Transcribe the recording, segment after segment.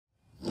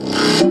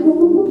The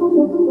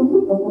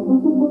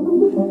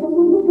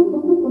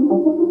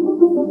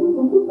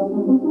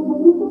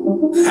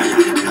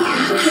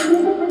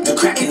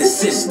crack in the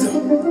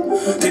system,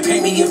 they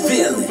pay me a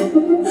feeling.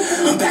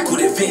 I'm back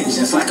with a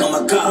vengeance, like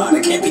I'm a god,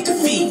 I can't be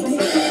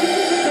defeated.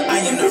 I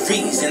am the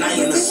reason, I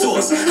am the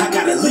source, I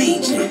got a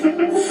legion.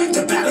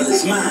 The battle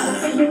is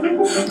mine,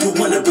 the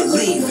one to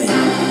believe in.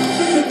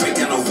 Break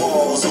down the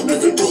walls,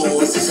 open the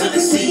doors, it's hunting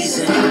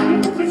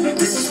season.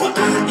 This is what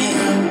I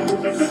am,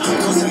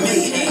 I'm causing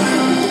mayhem.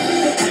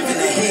 Heaven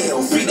or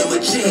hell, freedom or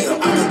jail,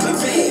 I will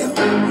prevail.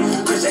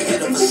 Crush the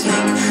head of a snake,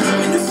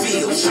 I'm in the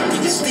field,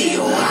 sharpen your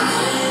steel.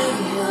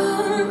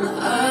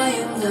 I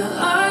am the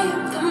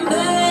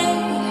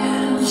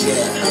mayhem.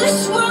 Yeah.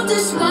 This world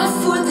is mine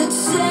for the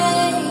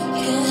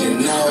taking. You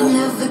know, I'll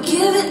never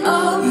give it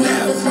all,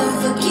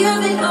 never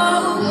give it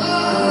all.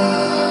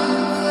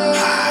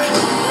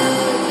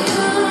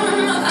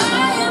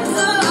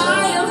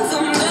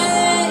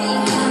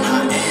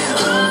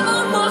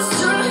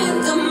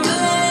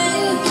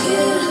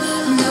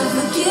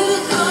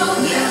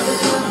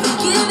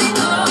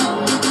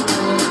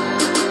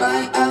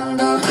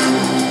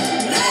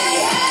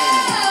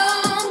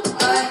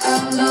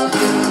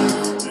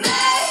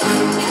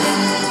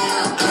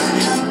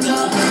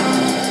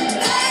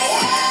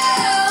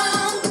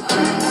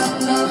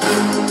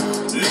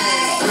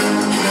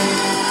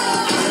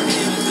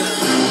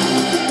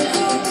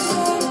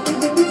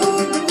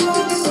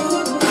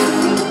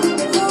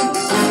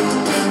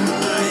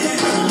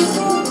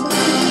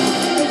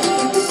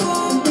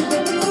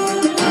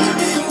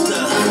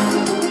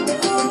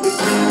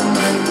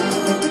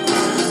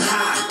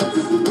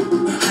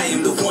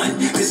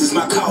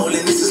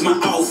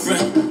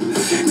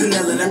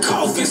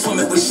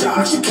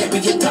 You can't be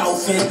a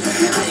dolphin.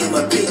 I am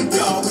a big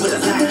dog with a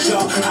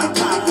lockjaw. I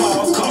pop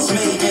off, cause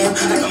mayhem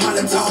like a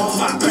Molotov.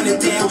 I burn it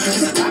down just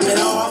to top it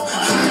off.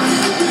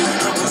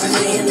 I'm causing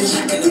damage,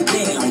 knocking them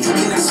down. You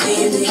cannot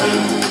stand it.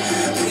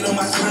 Paid on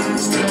my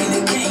terms, taking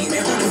the game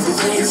and holding for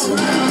ransom.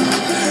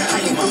 I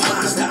am a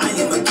monster, I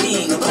am a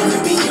king, above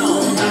and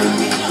beyond.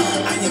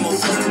 I am a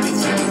friend to be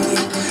reckoned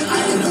with.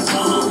 I am the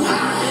wrong.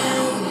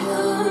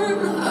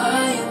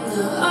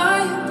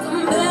 I am the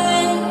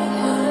mayhem.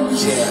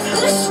 Yeah.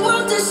 This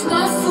world is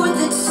mine for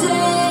the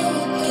taking.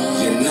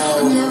 You know,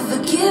 I'll never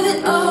give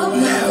it all,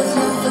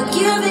 never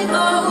give it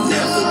all.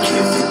 Never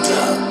give it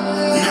up.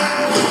 Nah.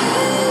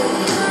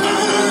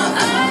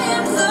 I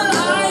am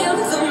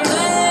the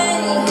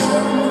mayhem.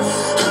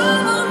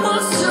 I'm a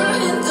monster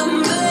in the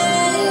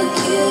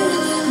making.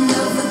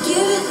 Never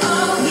give it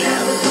all,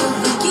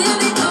 never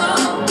give it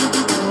all.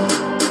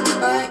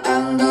 I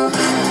am the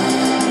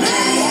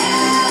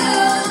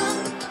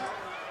mayhem.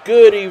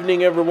 Good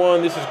evening,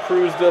 everyone. This is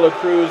Cruz de la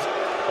Cruz,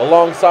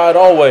 alongside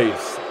always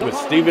with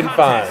Stephen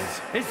Fiennes.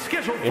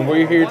 And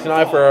we're here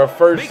tonight for our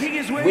first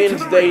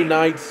Wednesday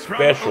night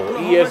special,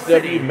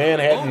 ESW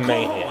Manhattan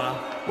Mayhem.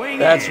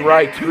 That's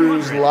right,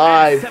 Cruz,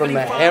 live from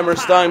the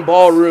Hammerstein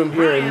Ballroom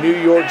here in New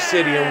York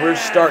City, and we're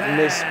starting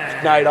this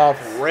night off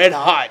red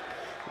hot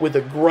with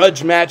a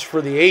grudge match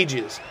for the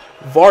ages.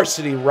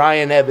 Varsity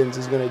Ryan Evans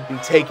is going to be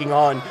taking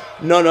on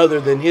none other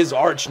than his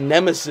arch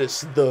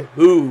nemesis, the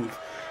Hoov.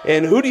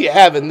 And who do you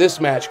have in this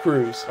match,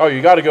 Cruz? Oh,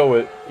 you got to go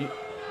with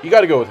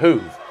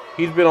Hoov.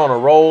 He's been on a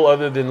roll,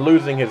 other than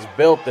losing his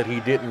belt that he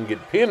didn't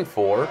get pinned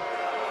for.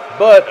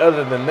 But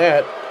other than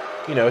that,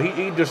 you know,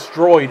 he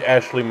destroyed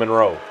Ashley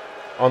Monroe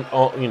on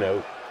you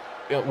know,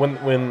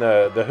 when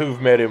the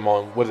Hoov met him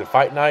on, was it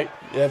Fight Night?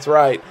 That's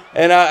right.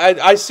 And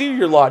I see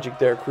your logic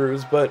there,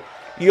 Cruz, but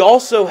you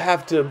also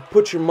have to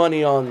put your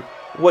money on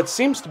what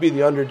seems to be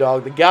the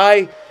underdog, the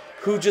guy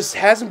who just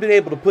hasn't been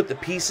able to put the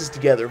pieces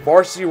together.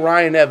 Varsity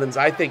Ryan Evans,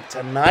 I think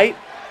tonight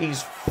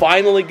he's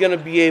finally going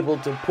to be able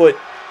to put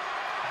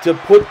the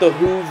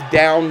Hoov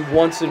down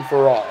once and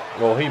for all.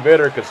 Well, he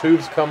better, because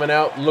Hoov's coming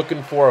out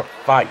looking for a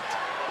fight.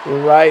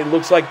 Right,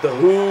 looks like the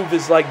Hoov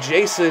is like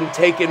Jason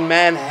taking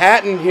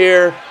Manhattan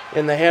here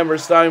in the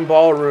Hammerstein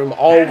Ballroom,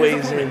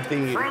 always in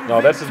theme.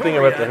 No, that's the thing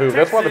about the Hoov.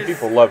 That's why the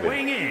people love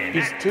him.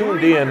 He's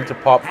tuned in to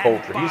pop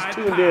culture. He's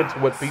tuned in to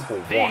what people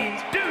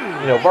want.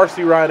 You know,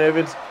 Varsity Ryan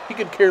Evans, he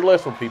could care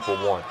less what people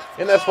want.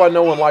 And that's why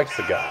no one likes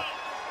the guy.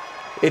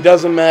 It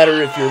doesn't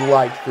matter if you're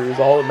liked, Cruz.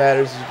 All that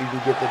matters is if you can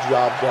get the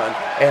job done.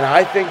 And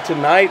I think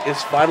tonight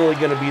is finally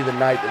going to be the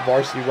night that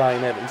Varsity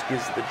Ryan Evans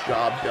gets the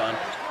job done.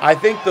 I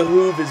think the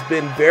Hoov has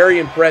been very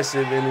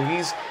impressive,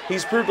 and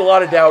he's proved a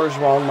lot of doubters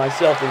wrong,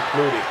 myself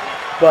included.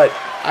 But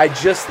I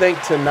just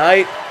think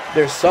tonight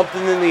there's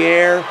something in the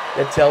air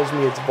that tells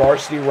me it's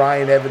Varsity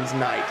Ryan Evans'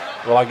 night.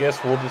 Well, I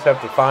guess we'll just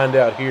have to find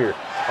out here.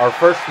 Our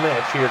first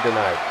match here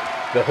tonight,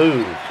 the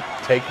Hoov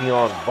taking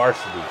on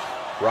Varsity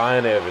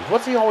Ryan Evans.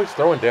 What's he always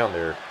throwing down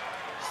there,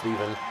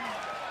 Stephen?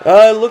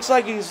 It looks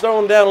like he's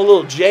throwing down a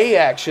little J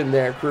action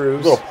there,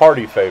 Cruz. A little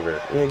party favor.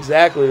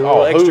 Exactly, a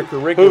little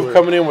extracurricular. Hoov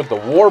coming in with the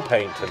war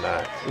paint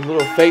tonight. A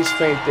little face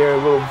paint there, a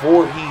little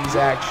Voorhees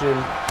action.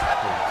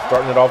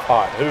 Starting it off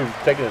hot. Hoov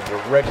taking it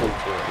directly to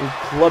him. And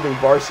clubbing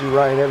Varsity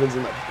Ryan Evans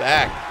in the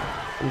back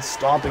and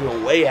stomping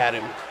away at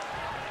him.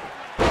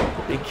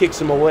 He kicks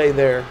him away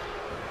there.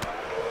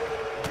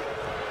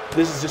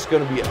 this is just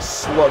going to be a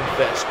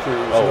slugfest, Cruz.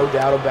 No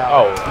doubt about it.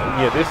 Oh,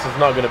 yeah, this is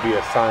not going to be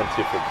a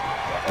scientific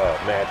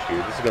match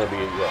here. This is going to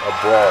be a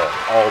brawl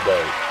all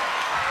day.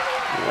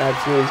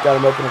 Absolutely, he's got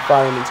him up in a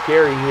fireman's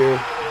carry here.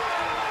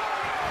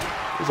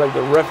 It's like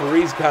the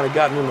referee's kind of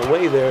gotten in the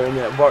way there, and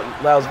that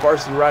allows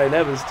Varsity Ryan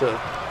Evans to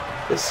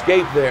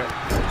escape there.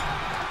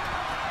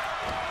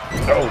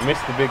 Oh,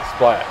 missed the big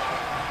splash.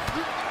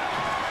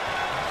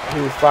 He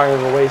was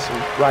firing away some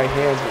right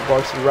hands, but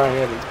Varsity Ryan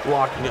Evans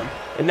blocking him.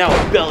 And now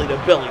a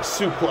belly-to-belly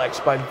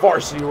suplex by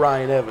Varsity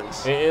Ryan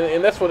Evans.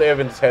 And that's what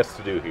Evans has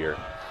to do here.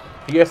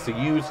 He has to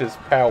use his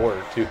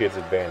power to his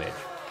advantage.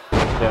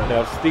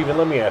 Now, Steven,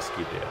 let me ask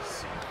you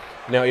this.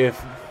 Now,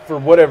 if for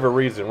whatever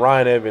reason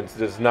Ryan Evans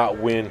does not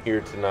win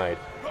here tonight,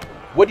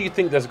 what do you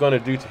think that's going to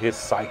do to his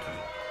psyche?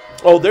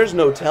 Oh, there's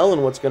no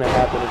telling what's going to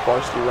happen if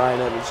Varsity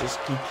Ryan Evans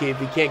if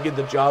he can't get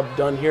the job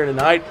done here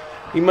tonight,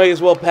 he might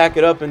as well pack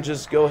it up and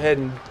just go ahead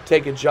and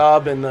take a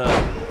job in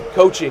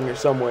coaching or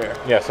somewhere.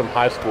 Yeah, some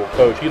high school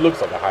coach. He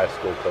looks like a high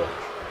school coach.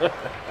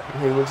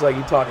 He looks like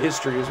he taught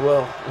history as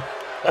well.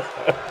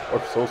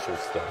 Or social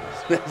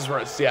studies. That's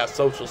right. Yeah,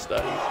 social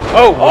studies.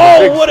 Oh,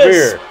 what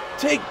a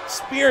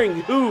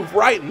spearing Hoov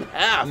right in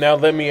half. Now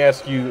let me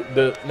ask you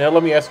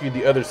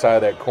the other side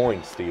of that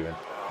coin, Steven.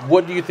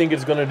 What do you think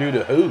it's going to do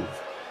to Hoov?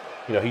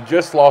 You know, he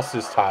just lost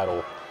his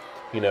title.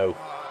 You know,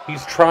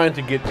 he's trying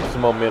to get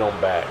some momentum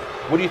back.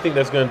 What do you think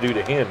that's going to do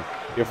to him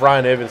if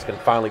Ryan Evans can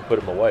finally put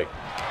him away?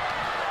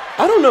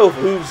 I don't know if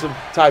Hoov's the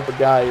type of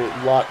guy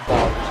that lot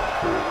bothers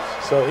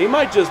Cruz. So he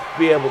might just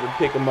be able to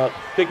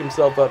pick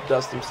himself up,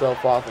 dust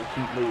himself off, and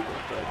keep moving.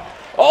 But,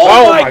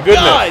 oh my goodness.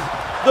 God!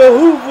 The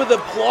Hoov with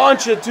a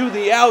plancha to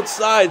the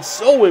outside,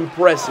 so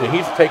impressive. And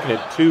he's taking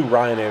it to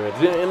Ryan Evans,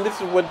 and this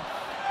is what,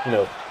 you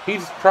know,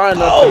 he's trying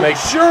not to make...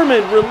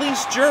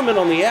 Release German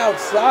on the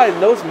outside,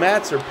 and those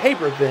mats are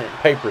paper thin.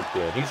 Paper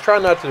thin. He's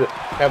trying not to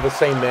have the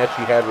same match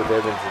he had with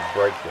Evans'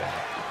 breakdown.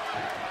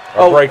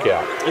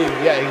 Breakout.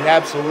 Yeah,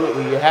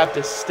 absolutely. You have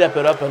to step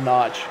it up a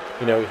notch.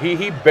 You know,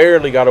 he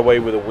barely got away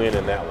with a win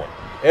in that one.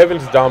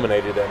 Evans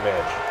dominated that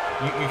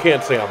match. You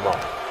can't say I'm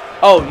wrong.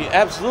 Oh, yeah,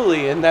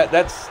 absolutely, and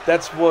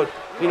that's what,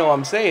 you know,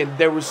 I'm saying.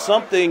 There was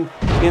something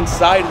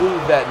inside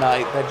Hoov that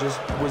night that just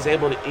was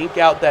able to ink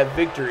out that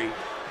victory.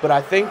 But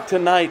I think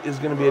tonight is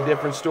going to be a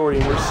different story,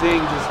 and we're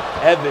seeing just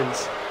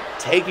Evans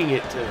taking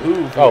it to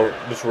Hoov. Oh,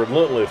 just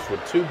relentless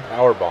with 2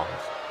 power bombs.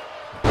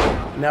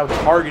 Now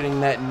targeting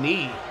that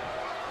knee.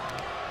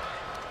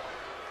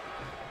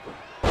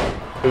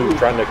 Hoov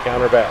trying to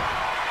counter back.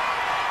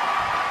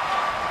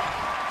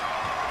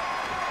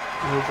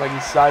 It looks like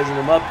he's sizing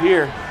him up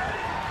here.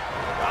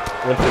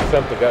 Went to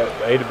something,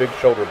 ate a big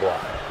shoulder block.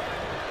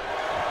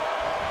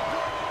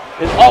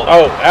 And,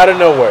 out of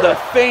nowhere. The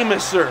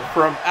famouser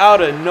from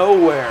out of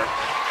nowhere.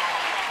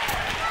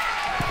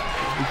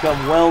 He's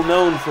become well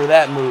known for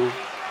that move.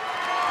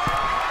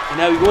 And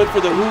now he went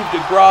for the Hoov to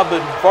grab,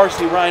 but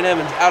Varsity Ryan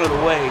Evans out of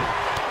the way.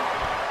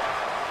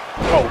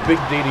 Oh, big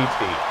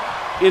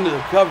DDT. Into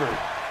the cover.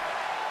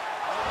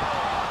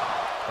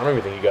 I don't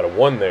even think he got a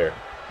 1 there.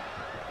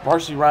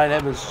 Varsity Ryan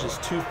Evans is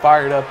just too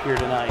fired up here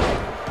tonight.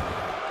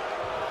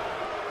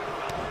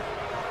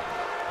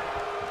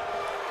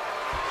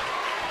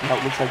 Now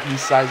it looks like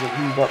he's sizing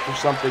Hoov up for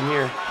something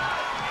here.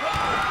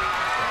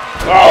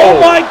 Oh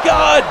my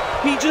God!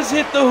 He just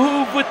hit the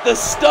Hoov with the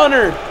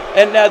stunner.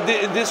 And now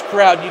this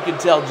crowd, you can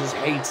tell, just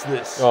hates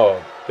this.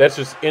 Oh, that's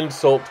just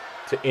insult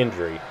to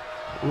injury.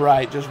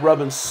 Right, just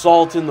rubbing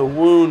salt in the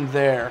wound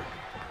there.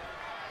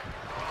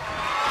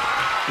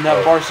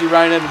 Now Varsity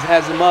Ryan Evans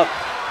has him up.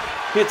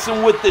 Hits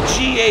him with the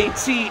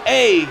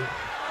GATA.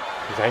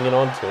 He's hanging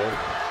on to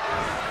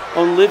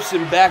him. Lifts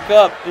him back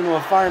up into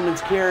a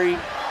fireman's carry.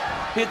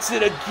 Hits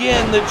it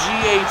again, the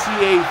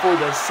GATA for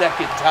the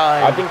 2nd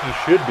time. I think he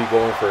should be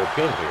going for a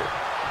pin here.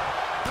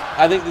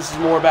 I think this is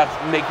more about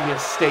making a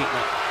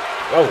statement.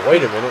 Oh,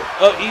 wait a minute.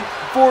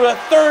 For a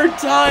 3rd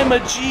time, a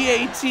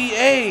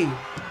GATA.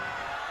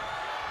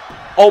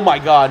 Oh my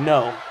God,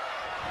 no.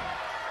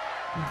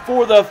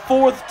 For the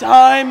 4th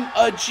time,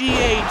 a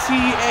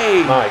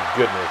GATA. My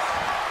goodness.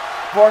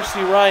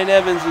 Varsity Ryan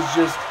Evans is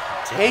just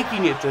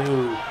taking it to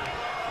Hoov.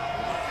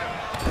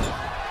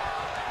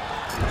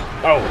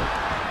 Oh.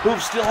 Hoov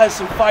still has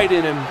some fight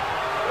in him.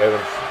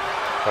 Evans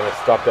trying to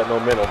stop that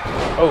momentum.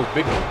 Oh,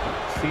 big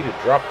seated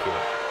drop kick.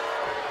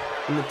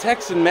 And the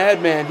Texan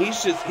Madman,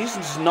 he's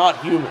just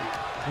not human.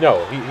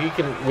 No, he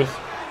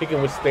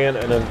can withstand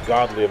an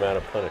ungodly amount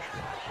of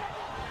punishment.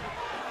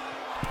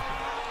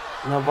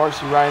 Now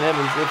Varsity Ryan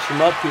Evans lifts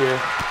him up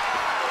here.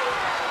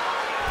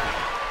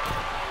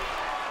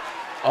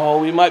 Oh,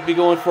 we might be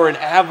going for an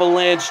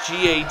avalanche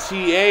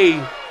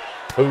GATA.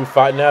 Hoov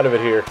fighting out of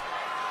it here.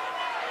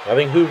 I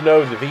think Hoov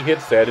knows if he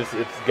hits that, it's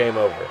game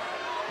over.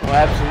 Well,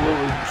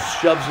 absolutely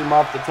shoves him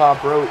off the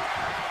top rope.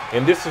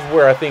 And this is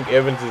where I think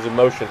Evans'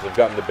 emotions have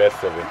gotten the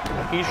best of him.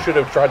 He should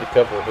have tried to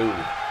cover Hoov.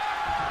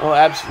 Oh,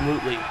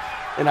 absolutely.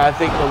 And I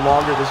think the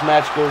longer this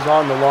match goes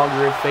on, the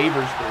longer it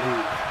favors the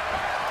Hoov.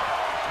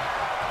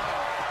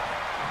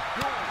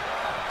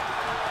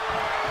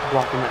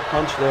 Blocking that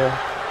punch there.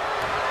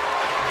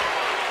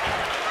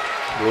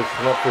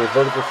 Lifting up for a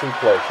vertical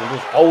suplex and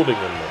just holding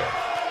him there.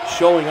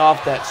 Showing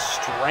off that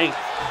strength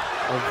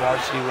of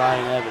Varsity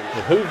Ryan Evans.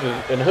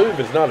 And Hoov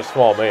is not a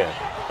small man.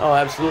 Oh,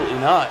 absolutely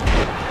not.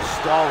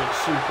 Stalling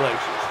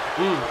suplexes.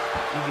 You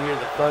can hear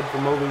the thud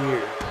from over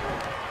here.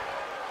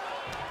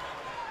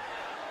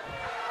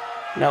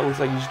 Now it looks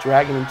like he's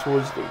dragging him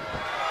towards the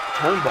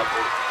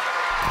turnbuckle.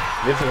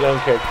 This is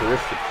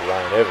uncharacteristic for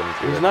Ryan Evans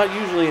here. He's not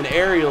usually an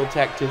aerial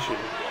tactician.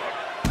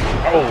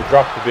 Oh,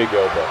 dropped the big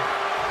elbow.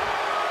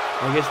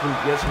 I guess when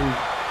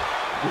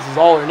this is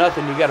all or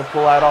nothing, you got to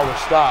pull out all the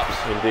stops.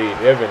 Indeed,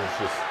 Evans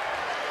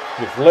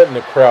just letting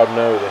the crowd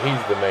know that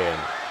he's the man.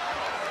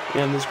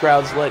 And this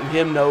crowd's letting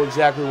him know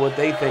exactly what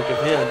they think of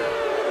him.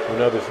 You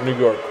know, this New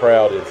York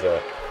crowd is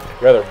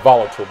rather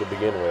volatile to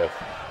begin with.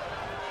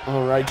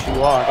 All right,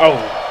 you are.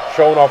 Oh,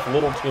 showing off a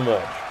little too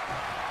much.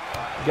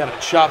 Got a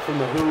chop from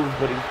the Hoov,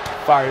 but he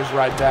fires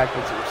right back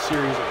with a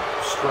series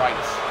of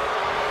strikes.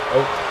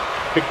 Oh,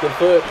 picked the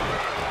foot.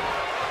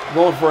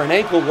 Going for an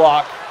ankle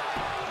lock.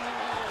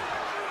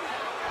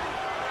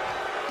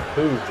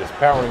 Hoov just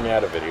powering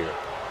out of it here.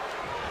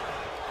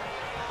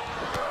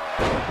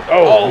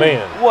 Oh,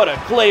 man. What a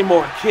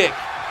Claymore kick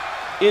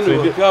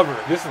into the cover.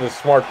 This is the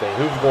smart thing.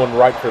 Hoov's going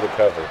right for the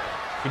cover.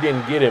 He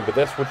didn't get him, but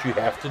that's what you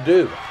have to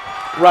do.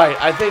 Right.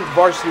 I think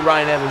Varsity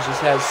Ryan Evans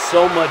just has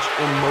so much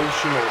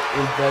emotional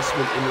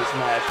investment in this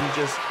match. He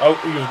just... Oh,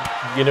 he was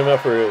getting him up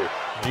for a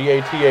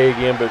GATA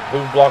again, but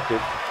Hoov blocked it.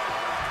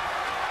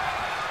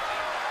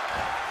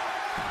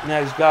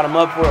 Now he's got him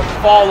up for a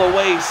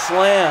fall-away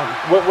slam.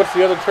 What's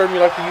the other term you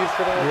like to use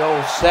for that? The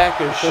old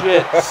sack of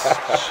shit.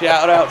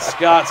 Shout out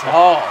Scott's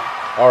Hall.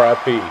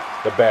 R.I.P.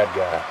 the bad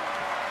guy.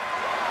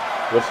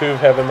 What's Hoov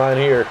have in mind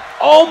here?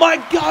 Oh my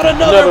God!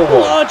 Another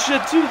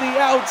plancha to the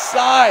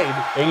outside.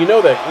 And you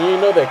know that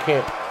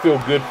can't feel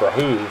good for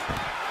Hoov.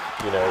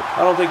 You know.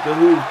 I don't think the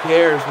Hoov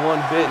cares one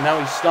bit. Now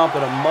he's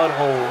stomping a mud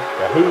hole.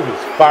 Yeah, Hoov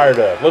is fired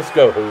up. Let's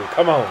go, Hoov.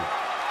 Come on.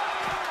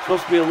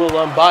 Supposed to be a little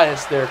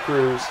unbiased there,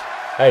 Cruz.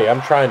 Hey,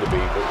 I'm trying to be,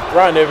 but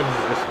Ryan Evans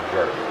is just a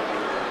jerk.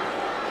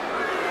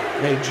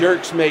 Hey,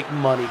 jerks make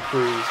money,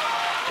 Cruz.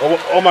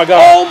 Oh my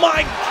God. Oh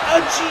my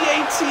God,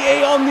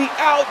 GATA on the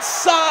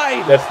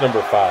outside. That's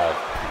number 5.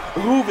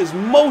 Hoov is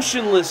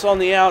motionless on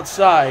the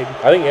outside.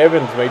 I think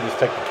Evans may just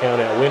take the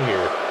count out win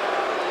here.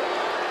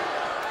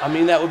 I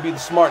mean, that would be the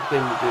smart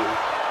thing to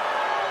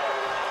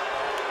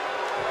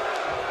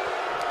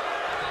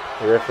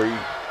The do. referee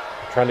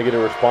trying to get a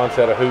response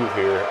out of Hoov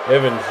here.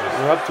 Evans just...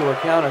 We're up to a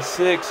count of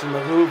 6, and the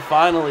Hoov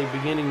finally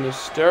beginning to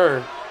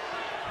stir.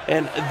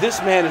 And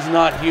this man is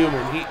not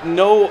human.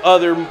 No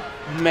other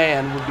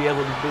man would be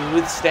able to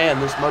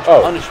withstand this much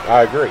punishment.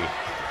 I agree.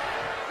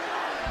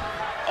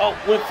 Oh,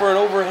 went for an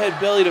overhead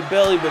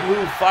belly-to-belly, but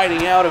Hoov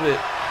fighting out of it.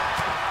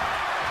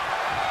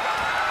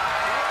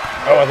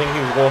 Oh, I think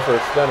he was going for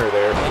a stunner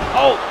there.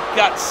 Oh,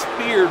 got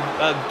speared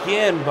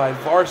again by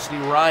Varsity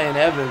Ryan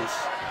Evans.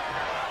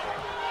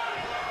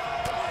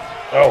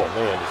 Oh,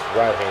 man, just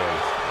right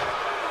hands.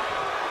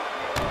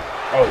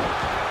 Oh,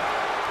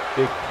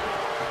 big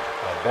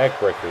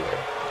backbreaker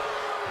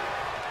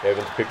there.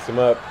 Evans picks him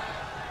up.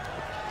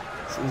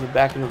 Sends it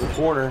back into the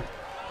corner.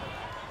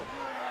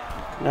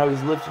 Now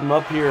he's lifting him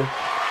up here.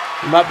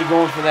 He might be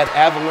going for that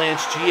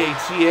avalanche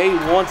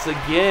GATA once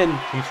again.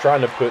 He's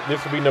trying to put,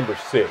 this will be number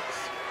 6.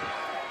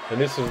 And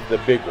this is the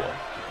big one.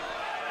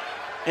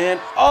 And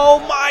oh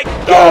my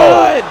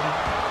God!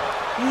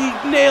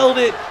 He nailed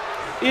it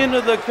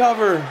into the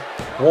cover.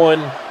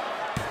 1,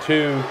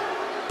 2,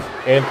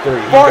 and 3.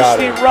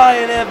 Varsity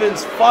Ryan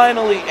Evans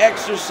finally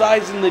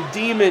exercising the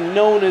demon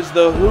known as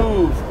the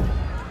Hoov.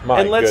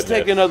 And let's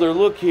take another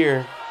look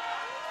here.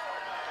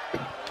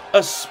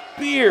 A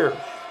spear.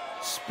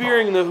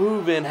 Spearing the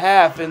Hoov in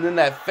half, and then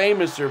that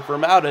famouser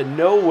from out of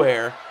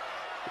nowhere.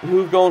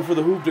 Hoov going for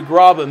the Hoov de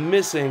Grabe, but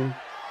missing.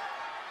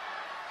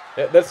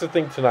 That's the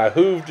thing tonight.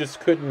 Hoov just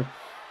couldn't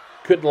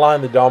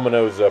line the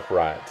dominoes up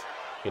right.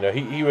 You know,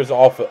 he was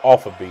off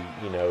a beat,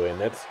 you know, and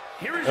that's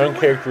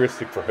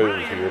uncharacteristic for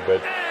Hoov here.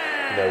 But,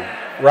 you know,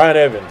 Ryan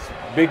Evans,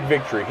 big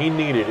victory. He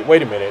needed it.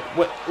 Wait a minute.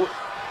 What?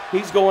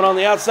 He's going on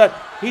the outside.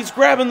 He's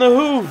grabbing the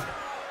Hoov.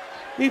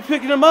 He's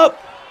picking him up.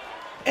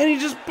 And he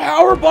just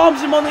power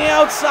bombs him on the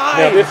outside.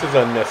 Now this is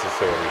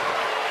unnecessary.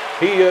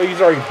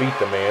 He's already beat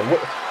the man.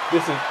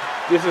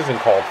 This isn't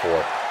called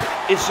for.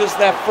 It's just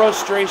that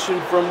frustration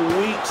from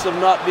weeks of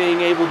not being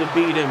able to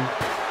beat him.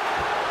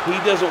 He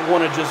doesn't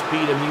want to just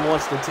beat him. He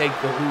wants to take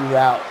the Hoov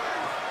out.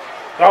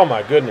 Oh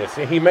my goodness.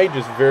 He may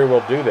just very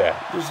well do that.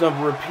 Just a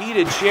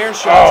repeated chair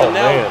shots, and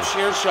now man.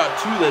 Chair shot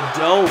to the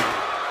dome.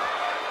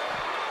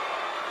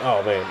 Oh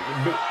man.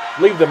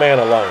 Leave the man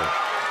alone.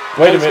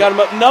 Wait a minute. He's got him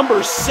up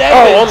number 7.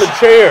 Oh, on the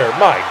chair.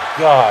 My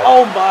God.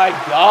 Oh, my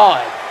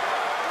God.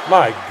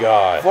 My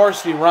God.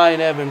 Varsity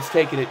Ryan Evans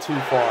taking it too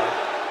far.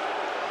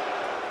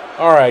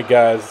 All right,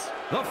 guys.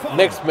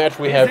 Next match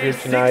we have here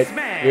tonight,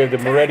 we have the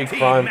Moretti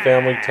crime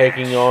family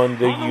taking on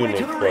the Unit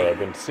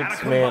Club in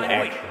 6-man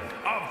action.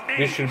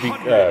 This should be,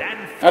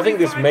 I think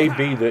this may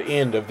be the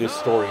end of this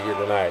story here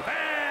tonight.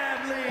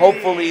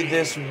 hopefully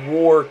this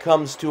war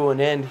comes to an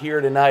end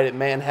here tonight at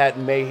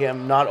Manhattan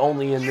Mayhem, not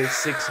only in this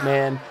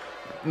six-man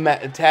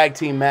tag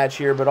team match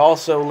here, but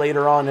also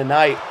later on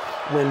tonight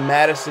when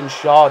Madison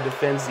Shaw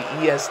defends the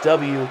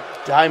ESW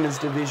Diamonds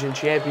Division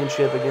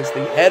Championship against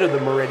the head of the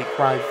Moretti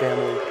crime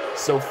family,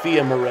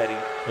 Sofia Moretti.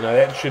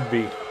 That should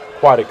be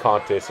quite a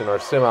contest in our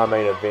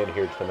semi-main event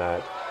here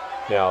tonight.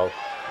 Now,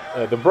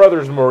 the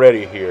brothers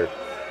Moretti here,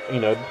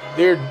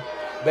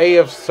 they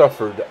have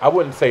suffered, I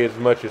wouldn't say as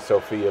much as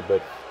Sofia,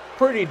 but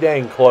pretty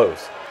dang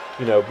close,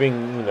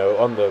 being,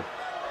 on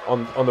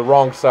the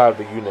wrong side of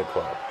the Unit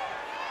Club.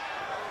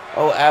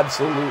 Oh,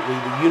 absolutely.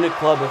 The Unit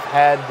Club have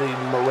had the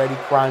Moretti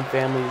crime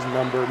family's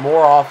number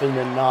more often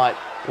than not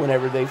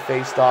whenever they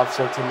faced off.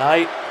 So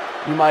tonight,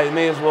 you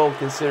may as well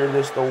consider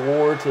this the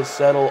war to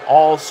settle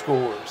all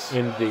scores.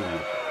 Indeed.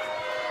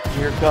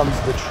 Here comes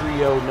the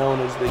trio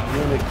known as the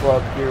Unit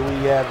Club. Here we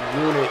have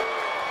Unit,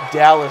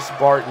 Dallas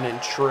Barton,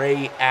 and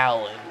Trey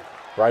Allen.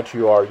 Right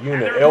you are.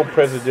 Unit El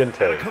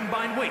Presidente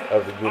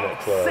of the Unit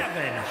Club,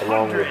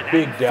 along with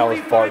Big Dallas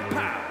Barton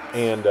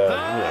and, Trey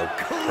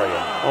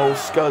Allen. Oh,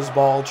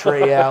 scuzzball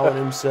Trey Allen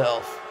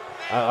himself.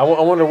 I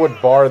wonder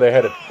what bar they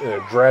had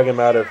to drag him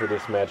out of for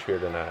this match here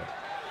tonight.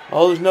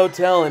 Oh, there's no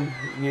telling.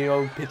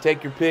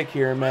 Take your pick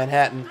here in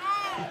Manhattan.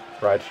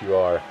 Right you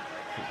are.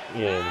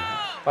 And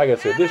like I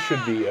said, this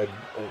should be a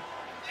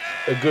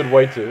good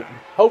way to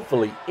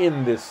hopefully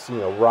end this,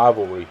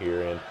 rivalry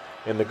here.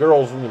 And the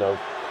girls,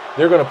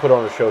 they're going to put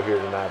on a show here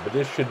tonight, but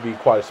this should be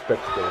quite a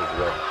spectacle as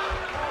well.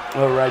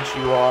 Oh, right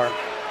you are.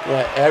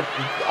 Yeah,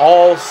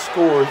 all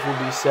scores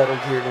will be settled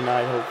here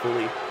tonight,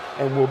 hopefully,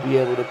 and we'll be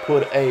able to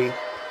put a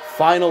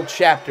final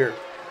chapter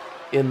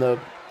in the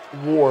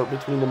war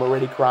between the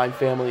Moretti crime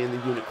family and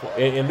the Unit Club.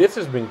 And this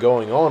has been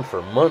going on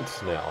for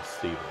months now,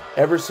 Steven.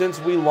 Ever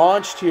since we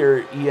launched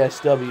here at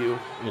ESW.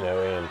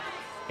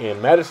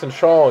 And Madison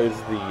Shaw is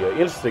the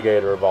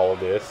instigator of all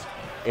of this.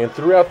 And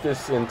throughout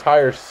this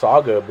entire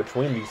saga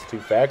between these two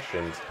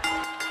factions,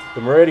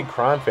 the Moretti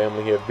crime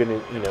family have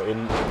been,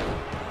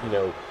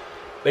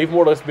 they've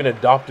more or less been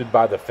adopted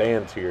by the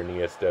fans here in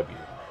ESW,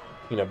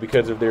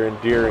 because of their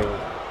endearing,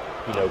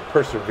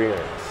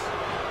 perseverance.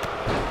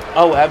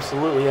 Oh,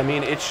 absolutely. I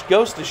mean, it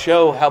goes to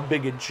show how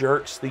big of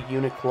jerks the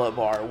Unit Club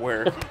are,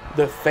 where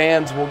the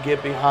fans will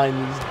get behind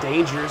these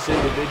dangerous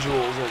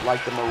individuals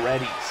like the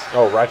Morettis.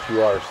 Oh, right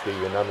you are,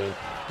 Steven. I mean,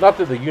 not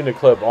that the Unit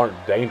Club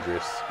aren't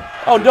dangerous.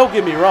 Oh, don't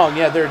get me wrong.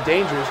 Yeah, they're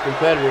dangerous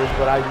competitors,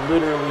 but I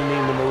literally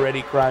mean the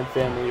Moretti crime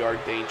family are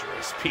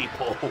dangerous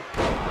people.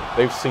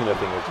 They've seen a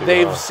thing or two.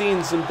 They've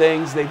seen some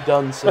things. They've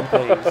done some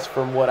things,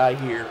 from what I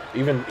hear.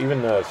 Even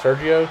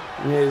Sergio?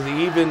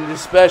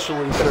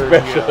 Especially Sergio.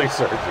 Especially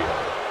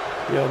Sergio.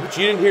 But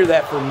you didn't hear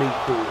that from me,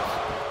 Cruz.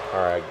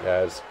 All right,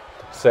 guys.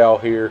 Sal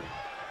here,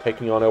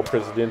 taking on El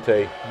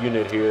Presidente.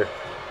 Unit here.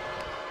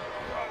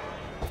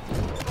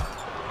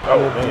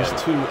 Oh, man.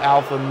 These two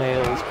alpha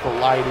males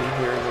colliding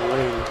here in the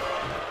ring.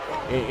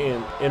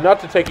 And not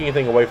to take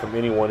anything away from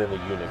anyone in the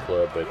Unit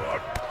Club, but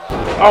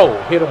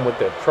hit him with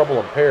that Trouble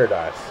in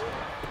Paradise.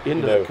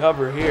 Into the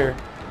cover here.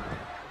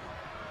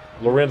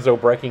 Lorenzo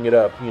breaking it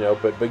up,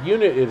 but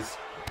Unit is,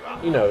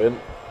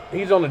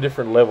 he's on a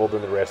different level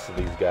than the rest of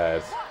these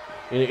guys.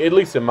 At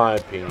least in my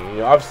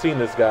opinion. I've seen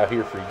this guy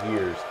here for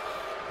years.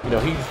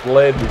 He's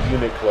led the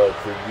Unit Club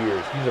for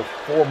years. He's a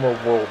former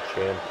world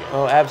champion.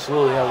 Oh,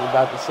 absolutely. I was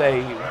about to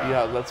say,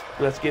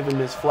 let's give him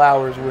his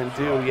flowers when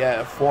due.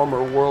 Yeah, a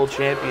former world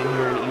champion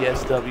here in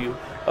ESW.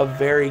 A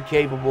very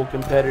capable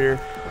competitor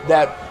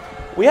that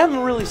we haven't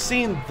really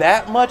seen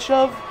that much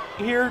of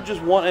here,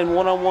 just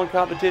one-on-one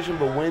competition.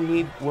 But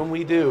when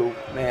we do,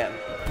 man,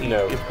 he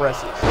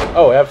impresses.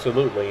 Oh,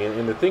 absolutely.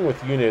 And the thing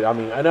with Unit,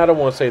 and I don't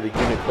want to say the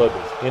Unit Club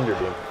has hindered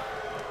him,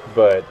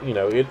 but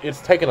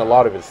it's taken a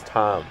lot of his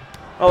time.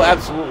 Oh,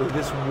 absolutely.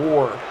 This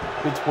war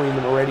between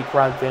the Moretti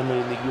crime family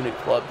and the Unit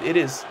Club, it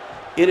has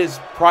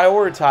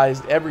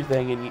prioritized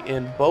everything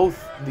in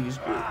both these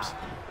groups.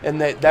 And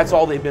that's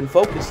all they've been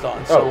focused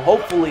on. So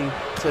hopefully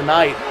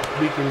tonight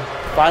we can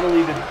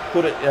finally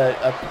put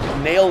a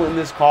nail in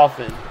this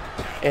coffin,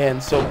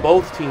 and so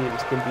both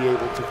teams can be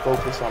able to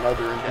focus on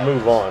other endeavors.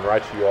 Move on,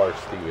 right you are,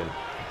 Steven.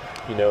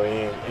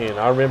 And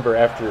I remember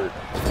after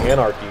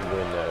Anarchy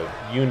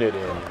when Unit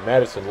and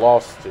Madison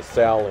lost to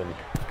Sal and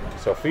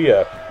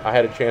Sofia, I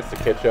had a chance to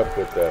catch up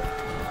with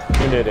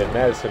Unit and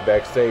Madison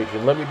backstage,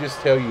 and let me just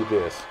tell you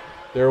this.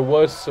 There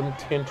was some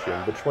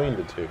tension between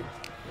the two.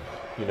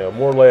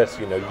 More or less,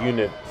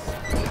 Unit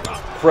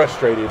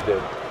frustrated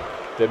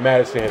that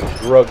Madison had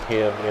drugged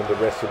him and the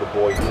rest of the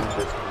boys into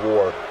this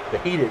war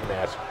that he didn't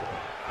ask for.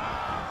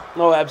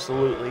 Oh,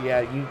 absolutely,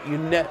 yeah.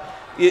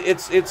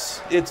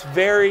 It's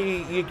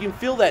very, you can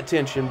feel that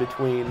tension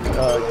between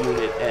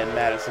Unit and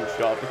Madison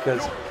Shaw,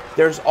 because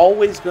there's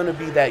always going to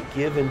be that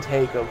give and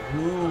take of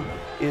who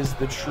is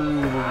the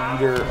true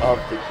leader of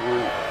the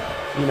group.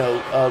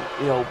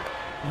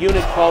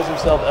 Unit calls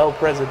himself El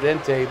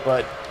Presidente,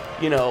 but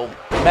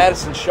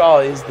Madison Shaw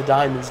is the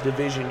Diamonds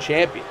Division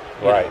champion.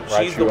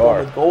 She's the one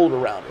with gold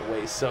around her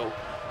waist. So,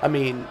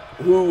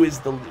 who is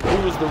the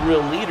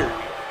real leader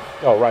here?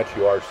 Oh, right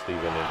you are,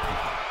 Steven. And,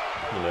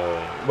 you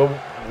know, but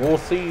we'll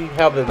see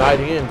how the night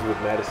ends with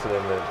Madison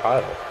and the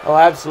title. Oh,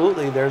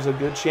 absolutely. There's a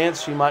good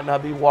chance she might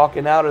not be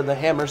walking out of the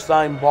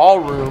Hammerstein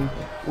Ballroom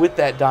with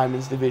that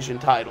Diamonds Division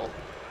title.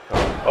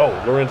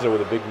 Oh, Lorenzo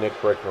with a big neck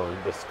breaker on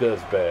the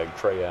scuzz bag,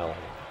 Trey Allen.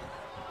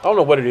 I don't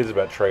know what it is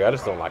about Trey. I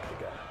just don't like the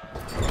guy.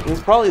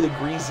 It's probably the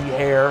greasy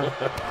hair,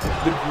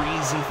 the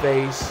greasy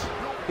face,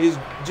 his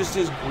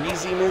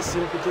greasiness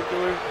in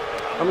particular.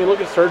 I mean, look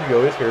at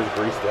Sergio. His hair's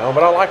greased down,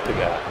 but I like the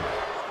guy.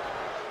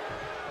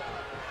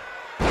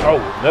 Oh,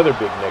 another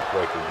big neck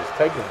breaker. Just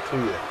taking him to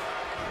you.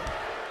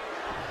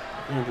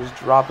 And just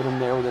dropping him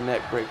there with a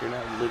neck breaker.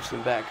 Now he lifts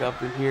him back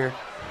up in here.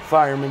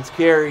 Fireman's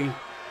carry.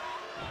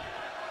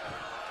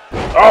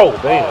 Oh,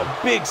 damn. Oh,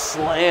 big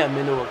slam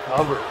into a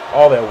cover.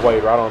 All that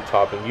weight right on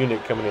top, and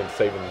Unit coming in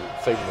saving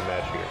the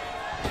match here.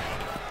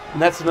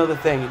 And that's another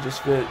thing. It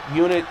just fit.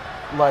 Unit,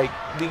 like,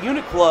 the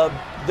Unit Club,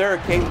 they're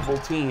a capable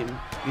team.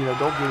 You know,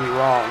 don't get me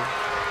wrong.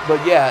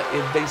 But yeah,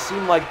 they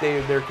seem like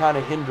they're kind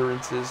of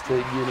hindrances to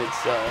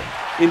Unit's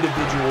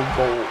individual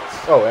goals.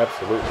 Oh,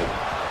 absolutely.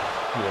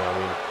 You know, I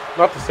mean,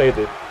 not to say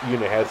that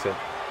Unit hasn't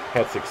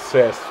had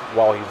success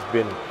while he's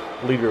been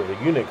leader of the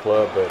Unit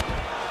Club, but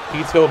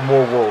he's held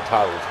more world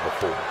titles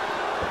before.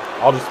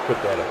 I'll just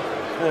put that up.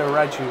 Yeah,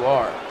 right you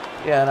are.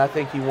 Yeah, and I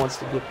think he wants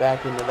to get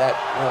back into that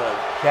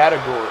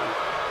category.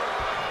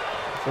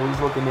 So he's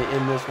looking to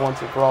end this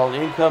once and for all.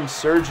 And in comes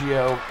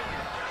Sergio.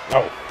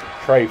 Oh,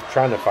 Trey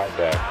trying to fight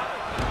back.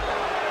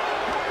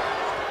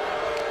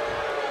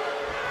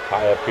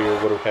 High up here,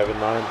 what do we have in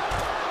mind?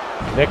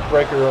 Neck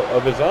breaker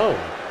of his own.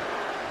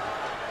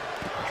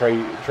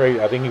 Trey,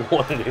 I think he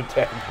wanted to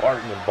attack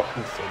Barton, and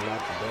Barton said not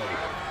today.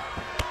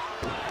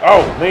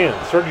 Oh, man,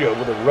 Sergio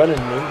with a running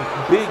knee.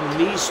 Big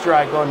knee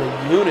strike on the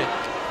Unit.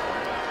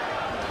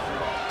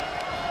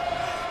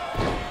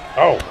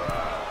 Oh,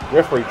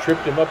 referee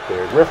tripped him up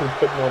there. Referee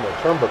put him on the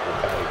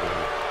turnbuckle pad again.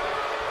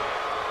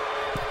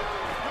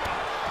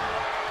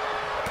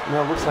 You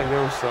know, it looks like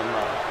there was some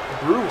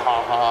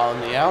brouhaha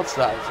on the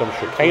outside. Some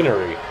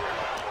chicanery.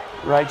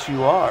 Right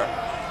you are.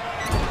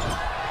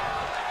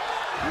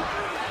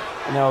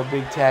 And now a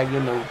big tag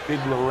in the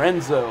big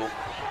Lorenzo.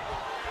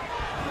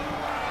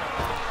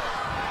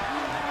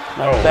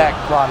 Now back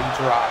body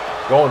drop.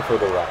 Going for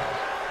the ride.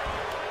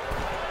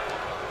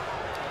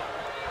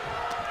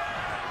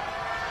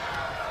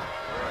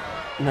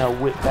 Now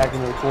whip back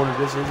into the corner.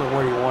 This isn't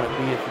where you want to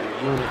be if you're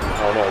a Unit.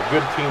 Oh no,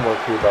 good teamwork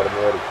here by the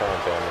Moretti Clan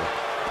family.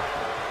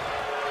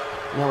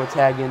 Now a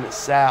tag into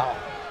Sal.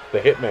 The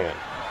Hitman.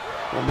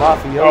 And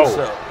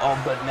Mafioso.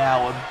 Oh, but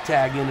now a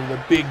tag into the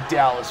big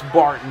Dallas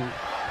Barton.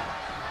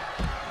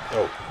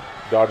 Oh,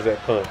 dodge that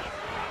punch.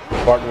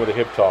 Barton with a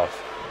hip toss.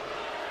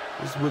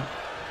 Just with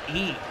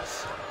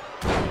ease.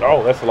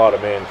 Oh, that's a lot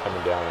of man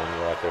coming down on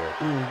you right there.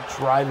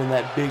 Driving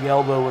that big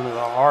elbow into the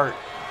heart.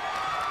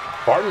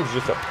 Barton's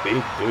just a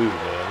big dude,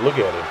 man. Look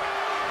at him.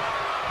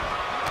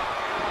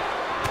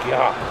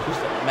 God.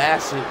 Just a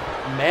massive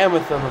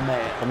mammoth of a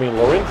man. I mean,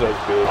 Lorenzo's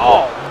big.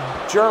 Oh,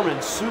 German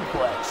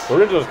suplex.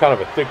 Lorenzo's kind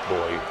of a thick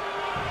boy.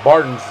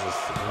 Barton's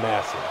just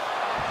massive.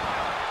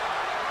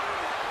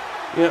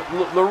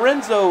 Yeah,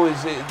 Lorenzo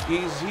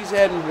he's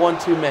had one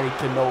too many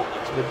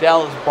cannolis, but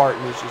Dallas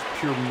Barton is just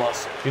pure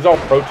muscle. He's all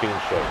protein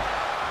shake.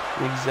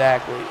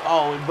 Exactly.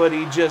 Oh, but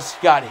he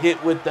just got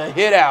hit with the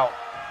hit out.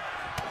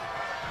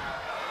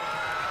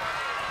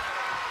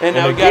 And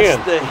now he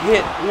got the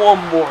hit one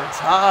more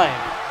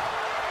time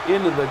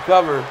into the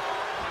cover.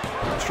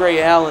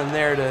 Trey Allen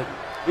there to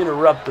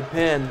interrupt the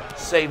pin,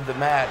 save the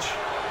match.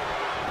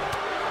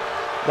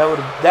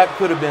 That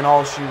could have been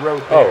all she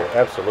wrote there. Oh,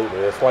 absolutely.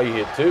 That's why you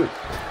hit two.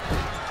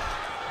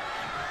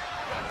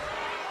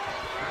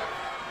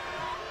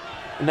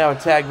 And now a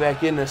tag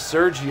back into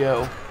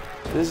Sergio.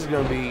 This is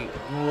going to be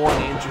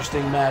one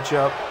interesting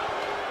matchup.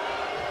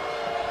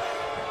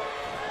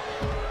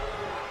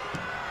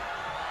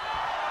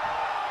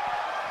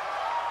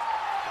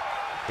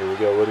 Here we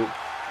go with it.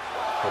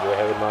 What do I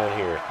have in mind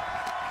here?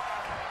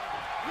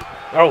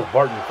 Oh,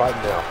 Barton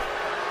fighting now.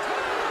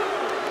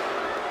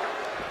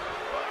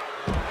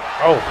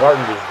 Oh,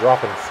 Barton just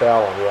dropping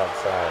Sal on the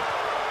outside.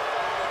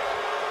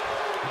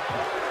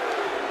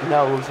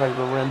 Now it looks like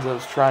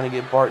Lorenzo's trying to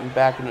get Barton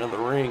back into the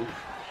ring.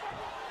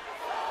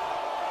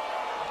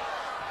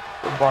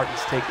 But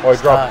Barton's taking his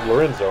he dropped time.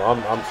 Lorenzo.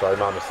 I'm sorry,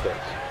 my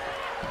mistake.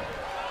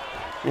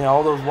 You know,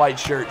 all those white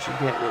shirts, you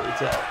can't really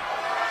tell.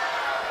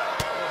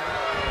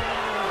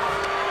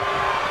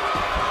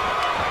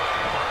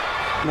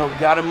 No,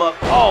 got him up.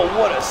 Oh,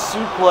 what a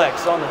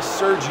suplex on the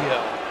Sergio.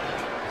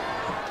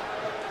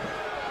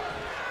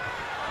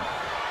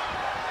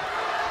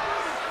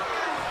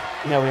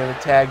 Now we have a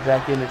tag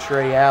back into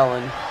Trey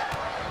Allen.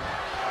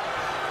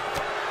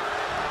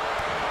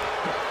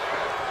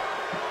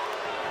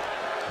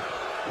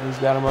 He's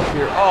got him up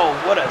here. Oh,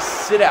 what a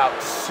sit-out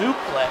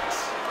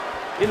suplex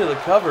into the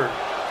cover.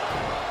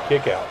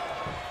 Kick out.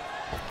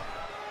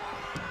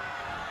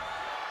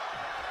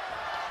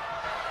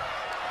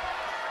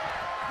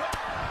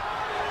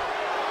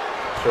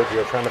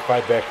 Sergio trying to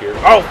fight back here.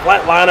 Oh,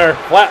 flatliner,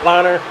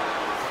 flatliner.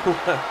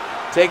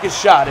 Take a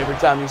shot every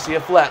time you see a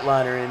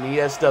flatliner in the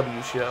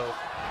ESW show.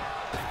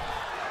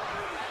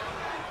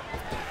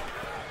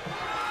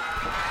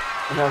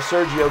 And now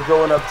Sergio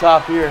going up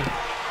top here.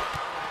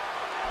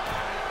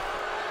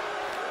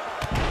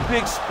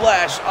 Big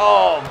splash.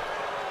 Oh.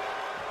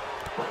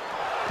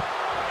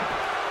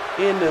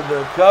 Into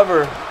the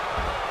cover.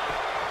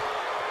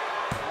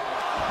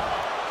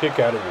 Kick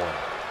out of one.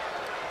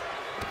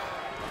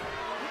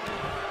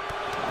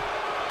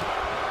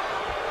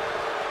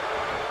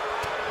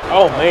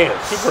 Oh man,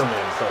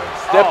 Superman son.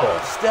 Step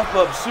up. Step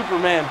up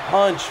Superman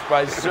punch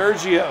by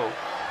Sergio.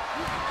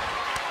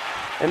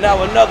 And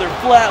now another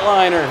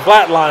flatliner.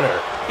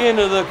 Flatliner.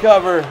 Into the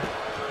cover.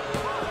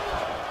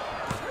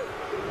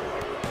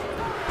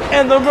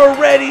 And the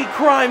Moretti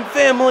crime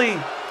family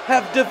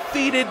have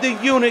defeated the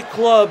Unit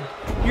Club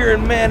here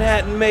in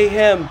Manhattan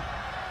Mayhem.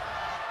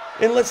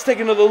 And let's take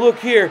another look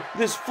here.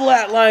 This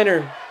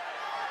flatliner.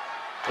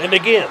 And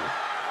again.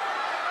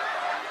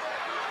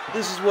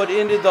 This is what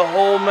ended the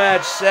whole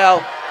match.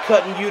 Sal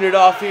cutting Unit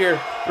off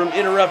here from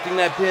interrupting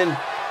that pin.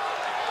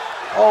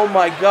 Oh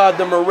my God,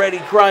 the Moretti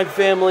crime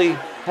family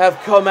have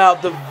come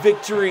out the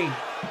victory.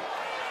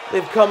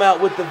 They've come out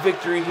with the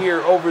victory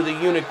here over the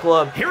Unit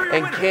Club.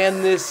 And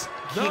can this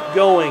keep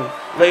going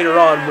later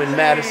on when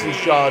Madison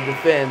Shaw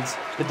defends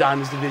the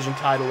Diamonds Division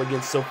title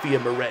against Sofia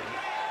Moretti?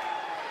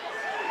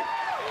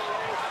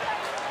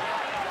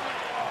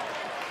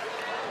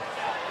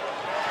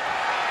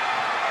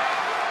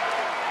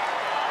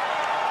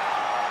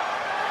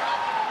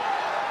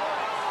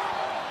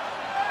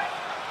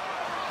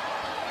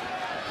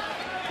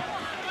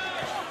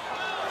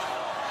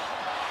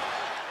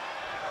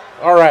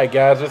 All right,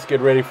 guys, let's get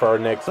ready for our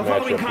next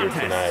matchup here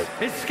tonight.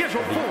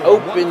 The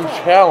Open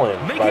Challenge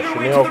by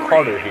Chanel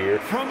Carter here.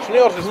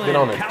 Chanel's just been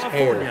on a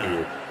tear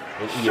here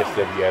in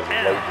ESW as of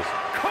late, just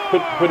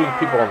putting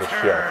people on the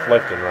shelf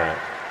left and right.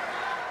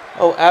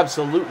 Oh,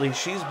 absolutely.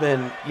 She's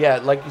been, yeah,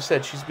 like you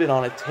said, she's been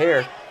on a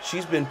tear.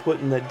 She's been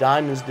putting the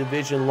Diamonds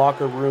Division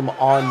locker room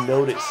on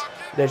notice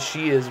that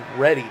she is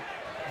ready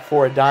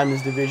for a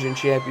Diamonds Division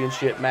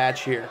championship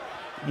match here.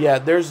 Yeah,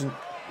 there's,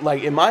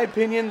 like, in my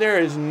opinion, there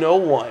is no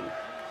one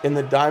in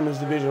the Diamonds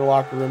Division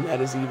locker room that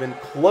is even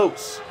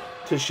close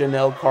to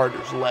Chanel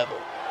Carter's level.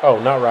 Oh,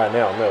 not right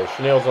now. No,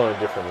 Chanel's on a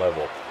different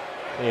level.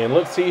 And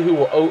let's see who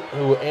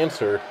will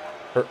answer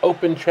her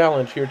open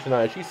challenge here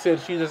tonight. She said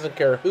she doesn't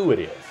care who it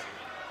is.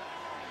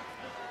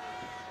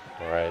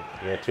 All right,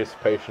 the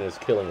anticipation is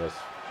killing us.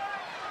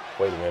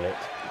 Wait a minute.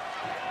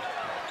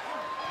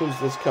 Who's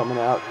this coming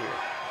out here?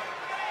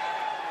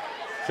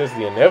 It says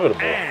the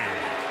inevitable.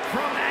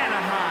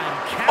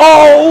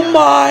 Oh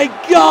my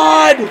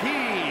God!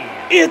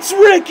 It's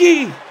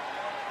Ricky!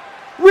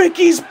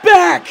 Ricky's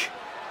back!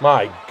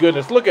 My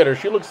goodness, look at her.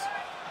 She looks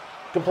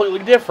completely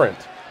different.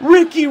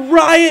 Ricky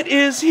Riot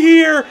is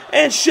here,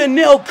 and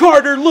Chanel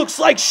Carter looks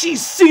like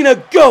she's seen a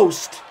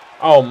ghost.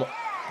 Oh,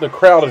 the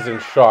crowd is in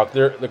shock.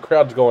 The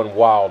crowd's going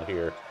wild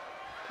here.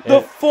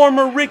 The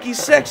former Ricky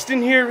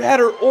Sexton here had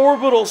her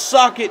orbital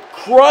socket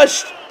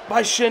crushed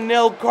by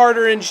Chanel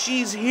Carter, and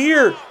she's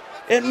here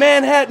at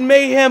Manhattan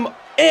Mayhem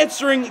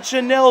answering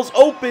Chanel's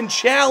open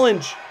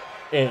challenge.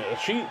 And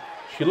she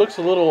looks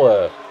a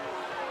little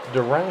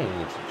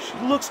deranged.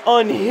 She looks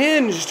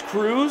unhinged,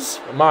 Cruz.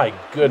 My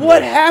goodness.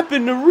 What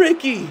happened to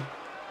Ricky?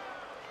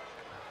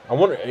 I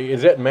wonder,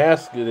 is that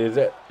mask, is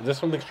that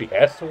something she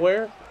has to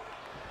wear?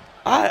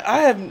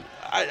 I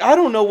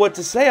don't know what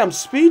to say. I'm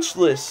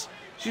speechless.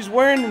 She's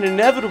wearing an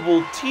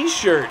inevitable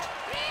t-shirt.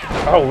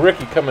 Oh,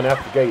 Ricky coming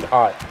out the gate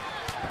hot.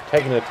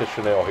 Taking it to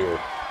Chanel here.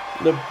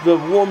 The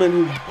woman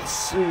who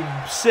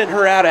sent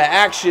her out of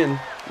action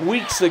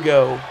weeks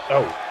ago.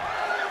 Oh.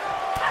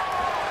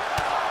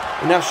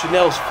 And now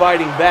Chanel's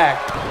fighting back,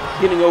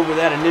 getting over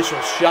that initial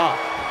shock.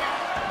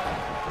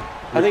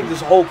 I think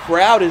this whole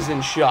crowd is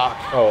in shock.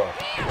 Oh,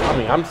 I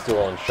mean, I'm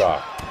still in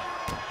shock.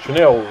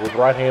 Chanel with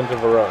right hands of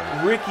her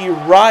own. Ricky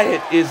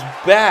Riot is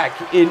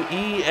back in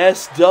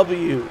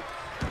ESW.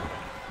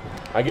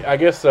 I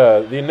guess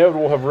the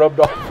inevitable have rubbed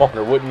off on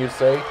her, wouldn't you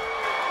say?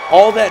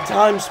 All that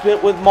time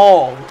spent with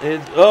Maul,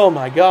 oh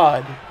my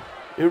God.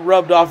 It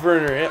rubbed off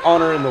on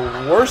her in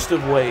the worst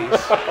of ways.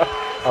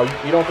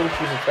 Oh, you don't think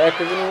she's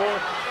attractive anymore?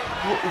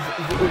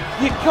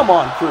 Come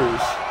on,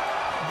 Cruz.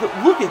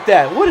 Look at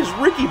that. What has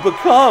Ricky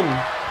become?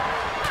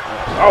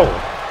 Oh,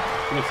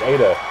 she just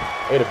ate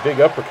a big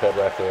uppercut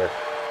right there.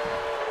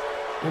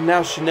 And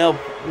now Chanel,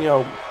 you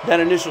know, that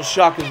initial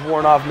shock is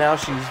worn off. Now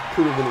she's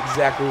proven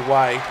exactly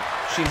why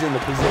she's in the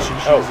position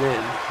she's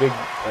in. Big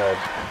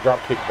drop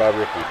kick by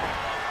Ricky.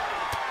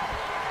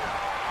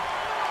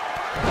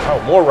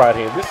 Oh, more right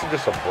hand. This is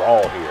just a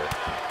brawl here.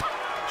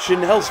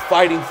 Chanel's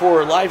fighting for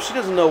her life. She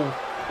doesn't know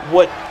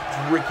what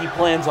Ricky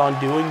plans on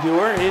doing to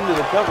her. Into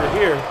the cover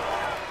here.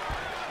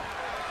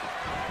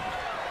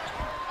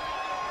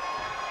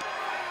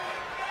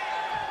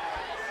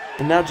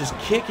 And now just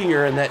kicking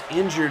her in that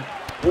injured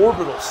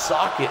orbital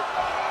socket.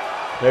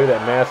 Maybe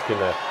that mask can...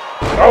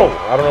 oh,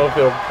 I don't know if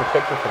it'll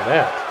protect her from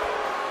that.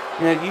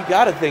 Now, you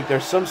got to think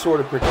there's some sort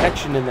of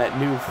protection in that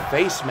new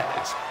face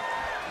mask.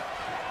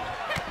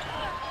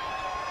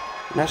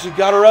 Now she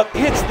got her up,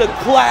 hits the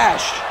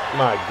clash.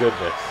 My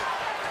goodness.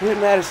 Hit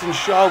Madison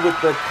Shaw with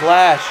the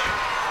clash.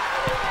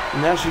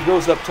 And now she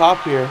goes up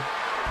top here.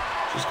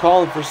 She's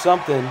calling for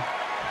something.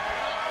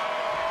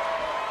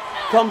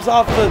 Comes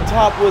off the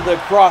top with a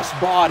cross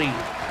body.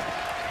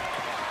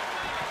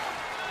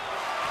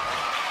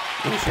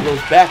 And she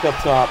goes back up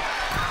top.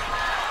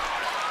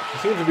 She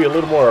seems to be a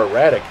little more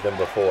erratic than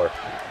before.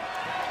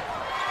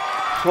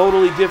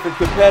 Totally different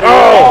competitor.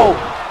 Oh!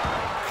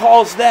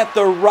 Calls that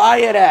the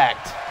riot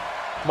act.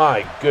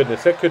 My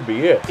goodness, that could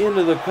be it.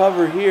 Into the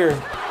cover here.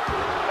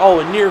 Oh,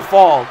 a near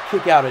fall.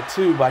 Kick out at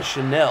 2 by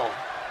Chanel.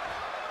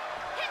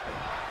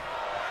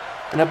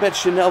 And I bet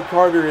Chanel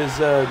Carter is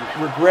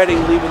regretting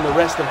leaving the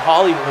rest of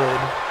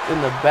Hollyhood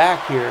in the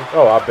back here.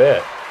 Oh, I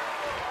bet.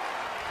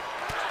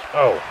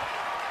 Oh.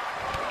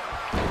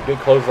 Big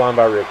clothesline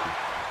by Ricky.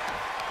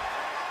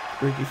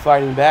 Ricky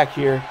fighting back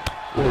here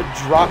with a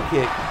drop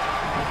kick.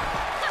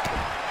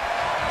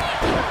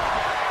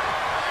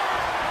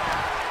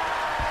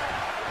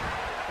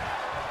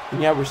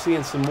 And yeah, we're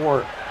seeing some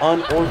more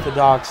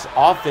unorthodox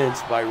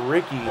offense by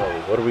Ricky.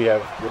 Oh, what do we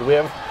have? What do we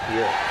have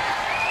here?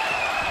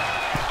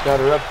 Got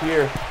her up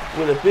here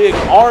with a big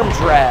arm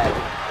drag.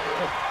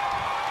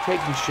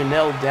 Taking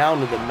Chanel down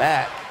to the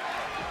mat.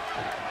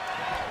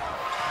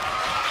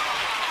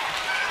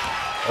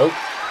 Oh,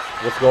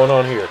 what's going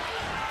on here?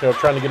 Chanel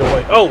trying to get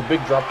away. Oh,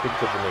 big drop kick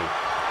to the knee.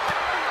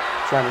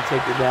 Trying to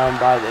take her down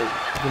by the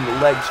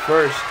legs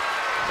first.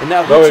 And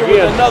now hits her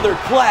with another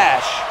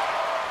clash.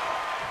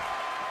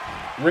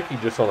 Ricky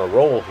just on a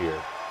roll here.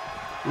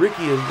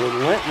 Ricky is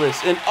relentless.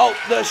 And oh,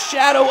 the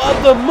shadow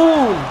of the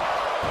moon.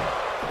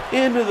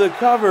 Into the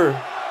cover.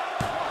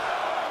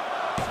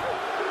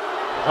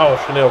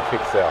 Oh, Chanel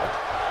kicks out.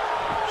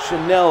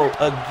 Chanel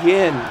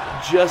again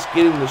just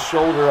getting the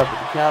shoulder up at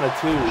the count of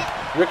 2.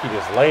 Ricky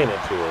just laying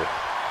it to her.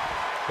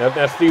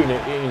 Now Steven,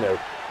 you know,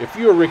 if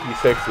you were Ricky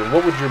Sexton,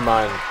 what would your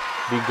mind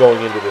be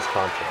going into this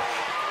contest?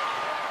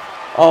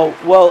 Oh,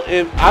 well,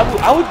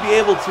 I would be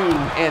able to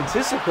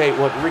anticipate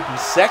what Ricky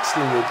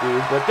Sexton would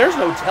do, but there's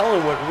no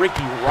telling what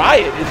Ricky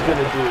Riot is going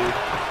to do.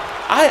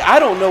 I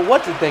don't know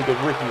what to think of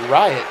Ricky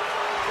Riot.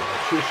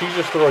 She's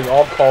just throwing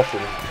all caution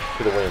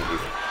to the wind here.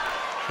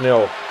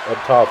 Chanel up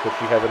top, what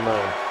she have in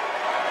mind.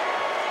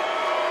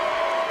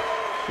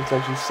 Looks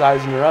like she's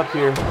sizing her up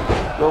here.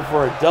 Go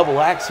for a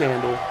double axe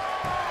handle.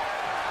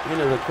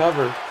 Into the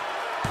cover.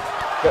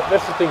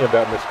 That's the thing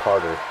about Miss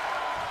Carter.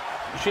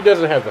 She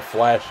doesn't have the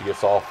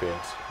flashiest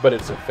offense, but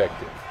it's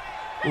effective.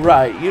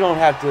 Right. You don't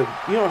have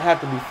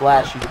to be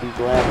flashy to be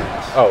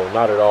glamorous. Oh,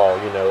 not at all.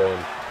 You know,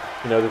 and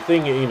you know the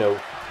thing. You know,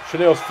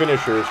 Chanel's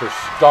finisher is her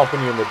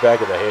stomping you in the back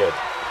of the head.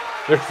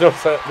 There's no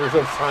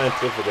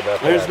scientific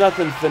about that. There's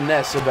nothing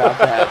finesse about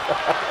that.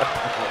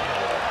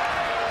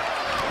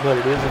 But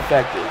it is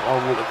effective. Oh,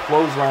 with a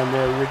clothesline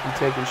there, Ricky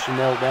taking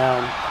Chanel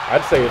down.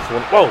 I'd say it's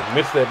one. Whoa,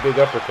 missed that big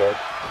uppercut.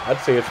 I'd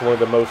say it's one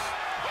of the most,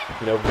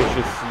 you know,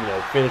 vicious, you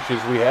know,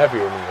 finishes we have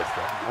here in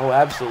ESW. Oh,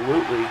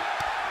 absolutely.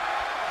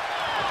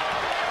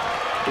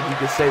 If you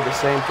could say the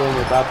same thing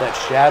about that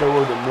shadow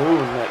of the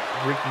moon that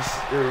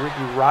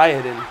Ricky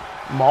Riot and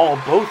Maul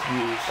both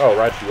use. Oh,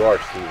 right you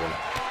are, Steven.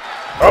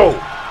 Oh!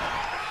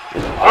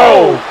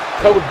 Oh!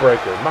 Code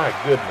breaker, my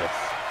goodness.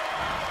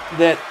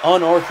 That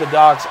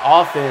unorthodox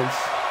offense,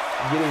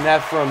 getting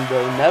that from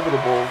the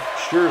inevitable,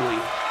 surely.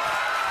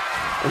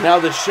 And now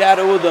the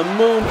shadow of the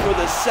moon for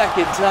the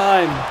second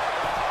time.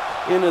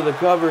 Into the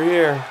cover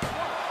here.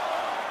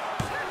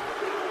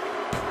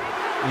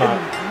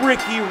 And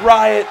Ricky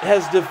Riot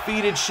has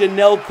defeated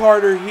Chanel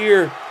Carter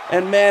here.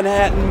 And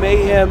Manhattan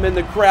Mayhem, and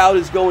the crowd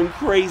is going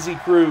crazy,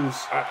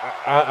 Cruz.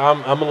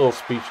 I'm a little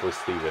speechless,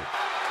 Steven.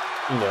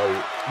 You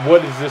know,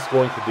 what is this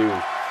going to do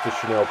to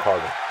Chanel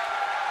Carter?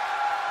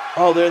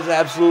 Oh, there's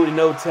absolutely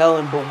no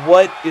telling, but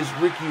what is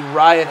Ricky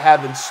Riot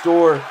have in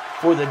store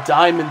for the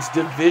Diamonds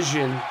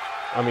division?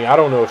 I mean, I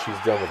don't know if she's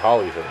done with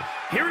Hollyhood.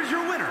 Here is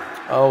your winner.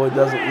 Oh, it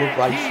doesn't look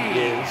like she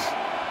is.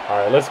 All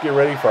right, let's get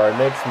ready for our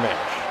next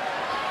match.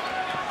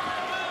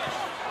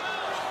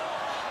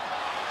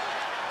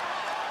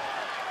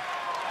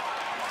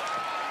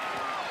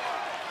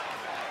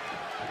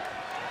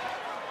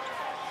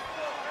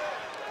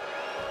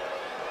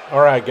 All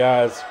right,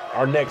 guys,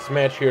 our next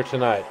match here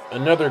tonight,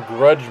 another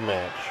grudge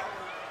match,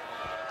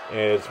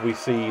 as we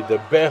see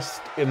the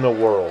best in the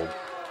world,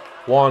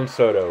 Juan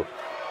Soto,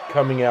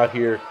 coming out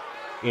here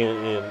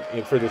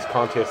in for this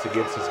contest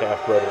against his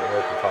half-brother,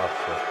 Arik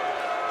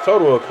Acosta.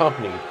 Soto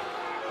accompanied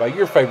by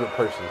your favorite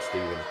person,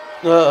 Steven.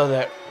 Oh,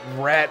 that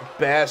rat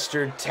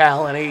bastard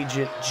talent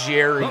agent,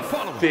 Jerry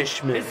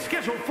Fishman.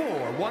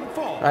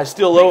 I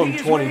still owe him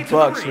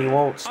 $20 and he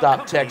won't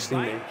stop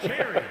texting me.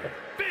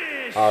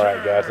 All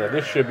right, guys. Now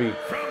this should be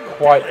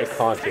quite a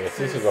contest.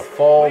 This is a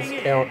Falls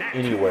Count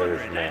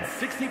Anywheres match.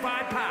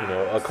 You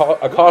know,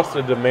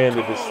 Acosta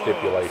demanded this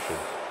stipulation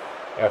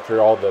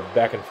after all the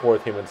back and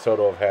forth him and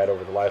Soto have had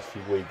over the last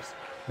few weeks.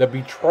 The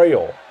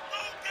betrayal,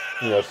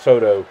 you know,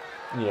 Soto,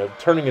 you know,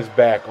 turning his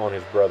back on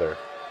his brother,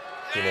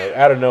 you know,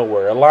 out of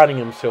nowhere, aligning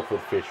himself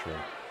with Fishman.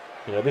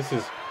 You know, this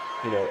is,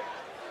 you know,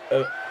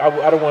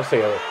 I don't want to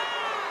say a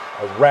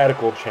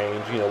radical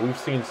change. You know, we've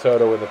seen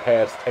Soto in the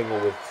past tangle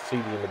with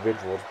seedy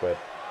individuals, but,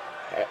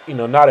 you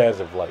know, not as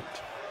of late.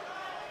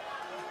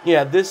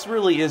 Yeah, this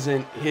really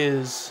isn't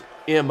his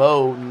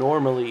MO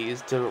normally,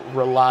 is to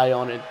rely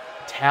on a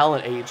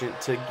talent agent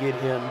to get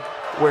him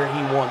where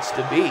he wants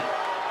to be.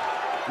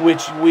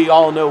 Which we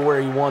all know where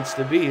he wants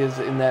to be is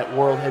in that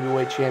World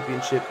Heavyweight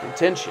Championship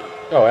contention.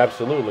 Oh,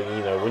 absolutely.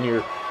 You know, when you're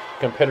a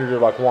competitor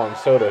like Juan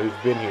Soto,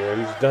 who's been here,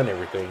 who's done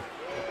everything,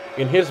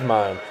 in his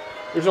mind,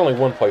 there's only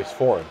one place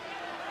for him,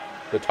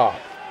 the top.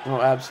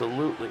 Oh,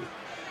 absolutely.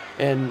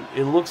 And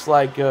it looks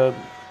like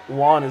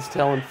Juan is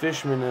telling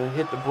Fishman to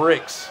hit the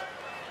bricks.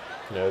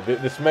 You know,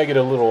 this make it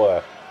a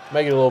little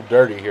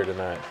dirty here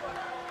tonight.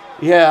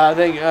 Yeah, I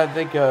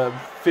think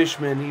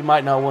Fishman, he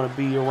might not want to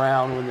be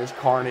around when this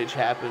carnage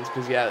happens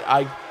because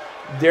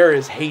there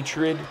is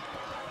hatred,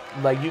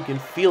 like you can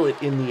feel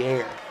it in the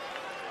air.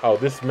 Oh,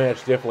 this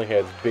match definitely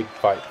has big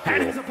fight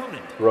feel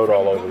wrote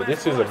all over it.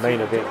 This is a main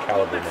event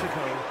caliber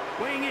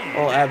match.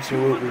 Oh,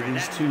 absolutely.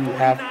 These two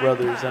half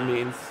brothers. I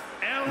mean,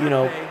 you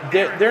know,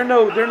 they're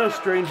no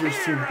strangers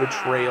to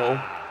betrayal,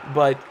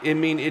 but I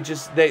mean, it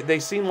just they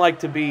seem like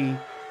to be,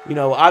 you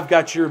know, I've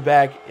got your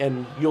back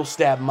and you'll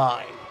stab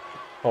mine.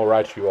 Oh,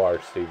 right you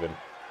are, Steven.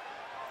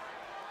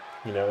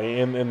 You know,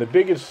 and the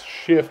biggest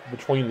shift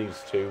between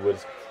these two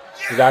was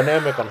the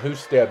dynamic on who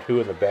stabbed who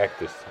in the back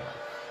this time.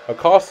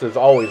 Acosta has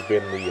always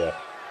been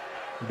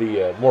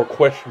the more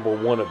questionable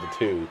one of the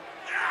two.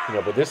 You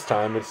know, but this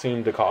time it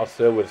seemed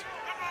Acosta was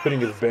putting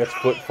his best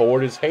foot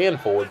forward, his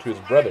hand forward to his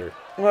brother.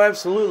 Well,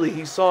 absolutely.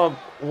 He saw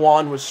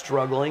Juan was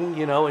struggling,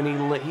 you know, and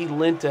he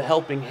lent a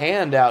helping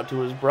hand out to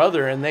his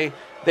brother, and they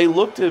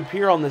looked to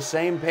appear on the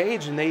same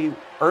page, and they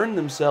earned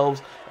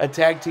themselves a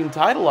tag team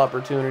title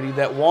opportunity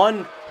that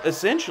Juan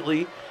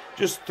essentially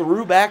just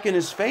threw back in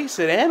his face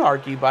at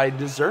Anarchy by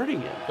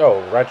deserting him.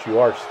 Oh, right you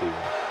are, Steven.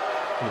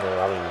 You know,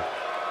 I mean,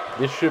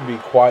 this should be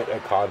quite a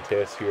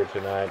contest here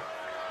tonight.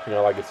 You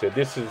know, like I said,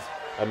 this is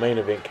a main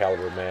event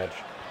caliber match.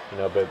 You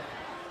know, but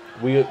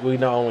we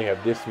not only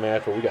have this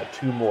match, but we got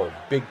two more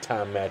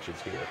big-time matches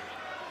here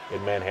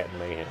in Manhattan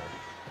Mayhem.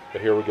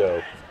 But here we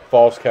go.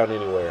 Falls count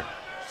anywhere.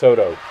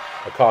 Soto,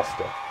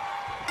 Acosta.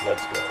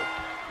 Let's go.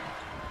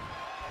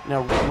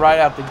 Now, right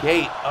out the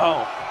gate,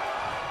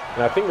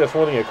 And I think that's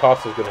one thing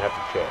Acosta's going to have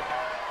to check.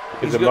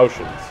 His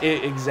emotions.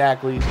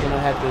 Exactly. He's going to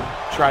have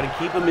to try to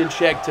keep him in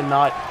check to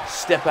not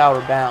step out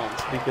of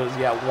bounds because,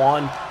 yeah,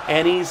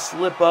 any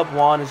slip-up,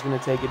 Juan is going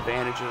to take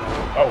advantage of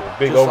that. Oh,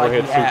 big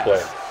overhead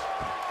suplex.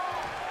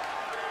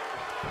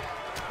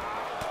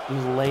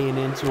 He's laying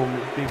into him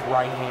with big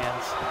right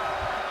hands.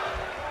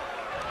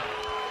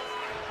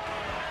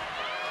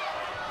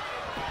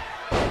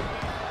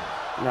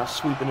 Now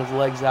sweeping his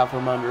legs out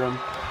from under him.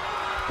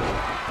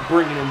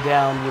 Bringing him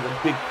down with a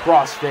big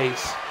cross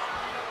face.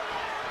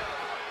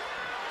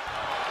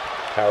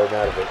 Powered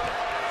out of it.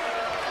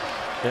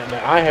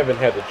 Now, I haven't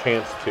had the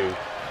chance to,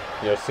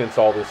 you know, since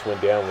all this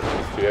went down with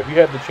these two. Have you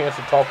had the chance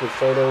to talk with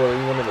Soto or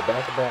anyone in the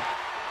back about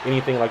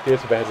anything like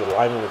this? If it has a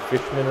alignment with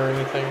Fishman or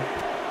anything?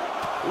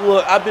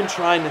 Look, I've been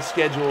trying to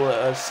schedule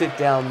a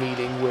sit-down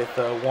meeting with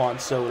Juan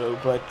Soto,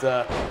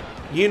 but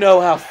you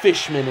know how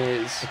Fishman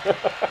is.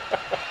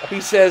 He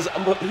says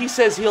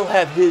he'll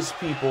have his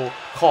people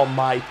call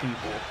my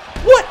people.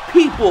 What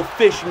people,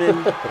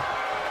 Fishman?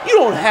 You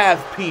don't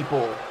have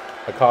people.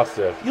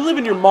 Acosta. You live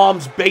in your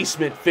mom's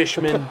basement,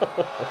 Fishman.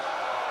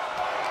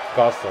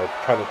 Acosta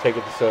trying to take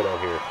it to Soto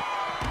here.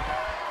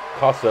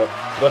 Acosta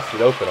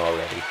busted open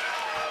already.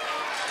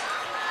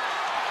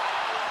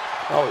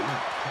 Oh,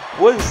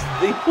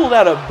 they pulled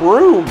out a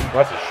broom.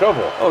 That's a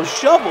shovel. Oh,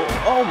 shovel.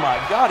 Oh, my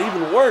God,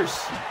 even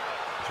worse.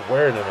 It's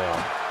wearing him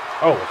out.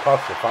 Oh,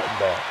 Acosta fighting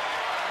back.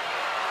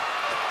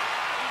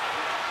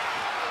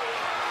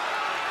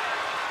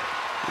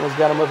 He's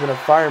got him up in a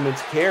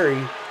fireman's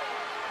carry.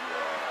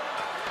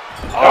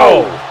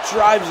 Oh,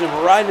 drives him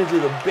right into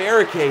the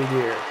barricade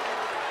here.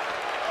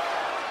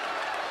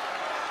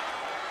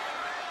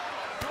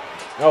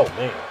 Oh,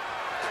 man.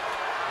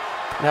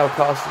 Now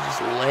Acosta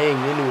just laying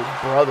into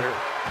his brother.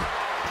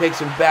 Takes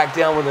him back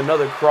down with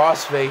another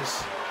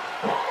crossface.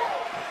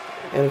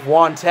 And if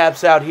Juan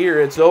taps out here,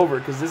 it's over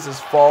because this is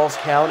falls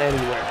count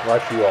anywhere.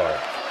 Right you are.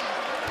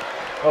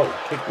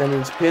 Oh, kick. That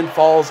means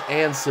pinfalls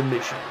and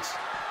submissions.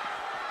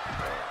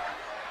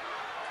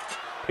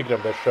 Picking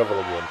up that shovel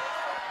again.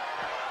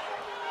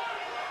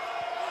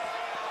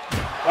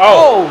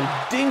 Oh,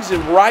 dings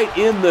him right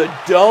in the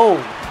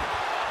dome.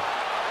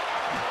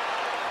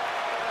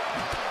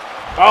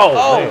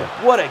 Oh,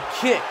 man. What a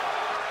kick.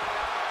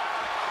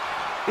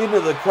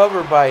 Into the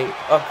cover by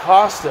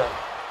Acosta.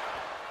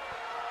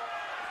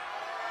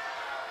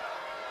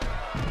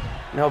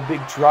 Now a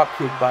big drop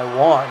kick by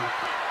Juan.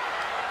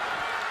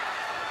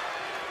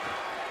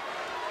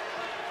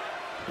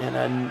 And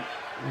then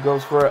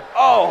goes for it.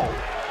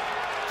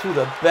 To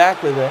the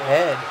back of the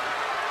head.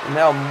 And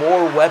now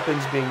more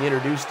weapons being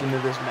introduced into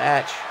this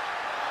match.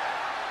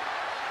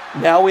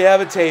 Now we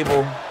have a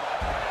table.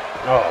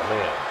 Oh,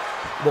 man.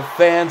 The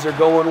fans are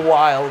going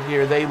wild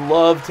here. They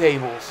love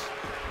tables.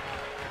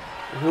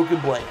 Who can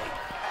blame him?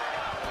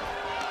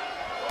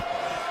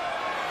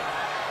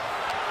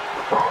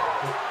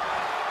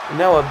 And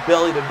now a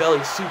belly-to-belly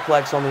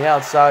suplex on the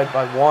outside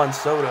by Juan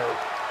Soto.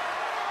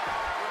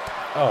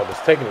 Oh,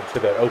 just taking it to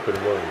that open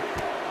wound.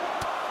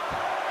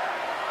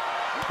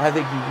 I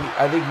think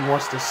he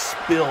wants to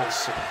spill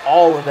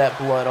all of that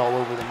blood all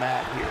over the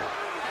mat here.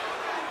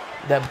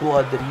 That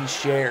blood that he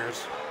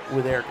shares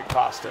with Arik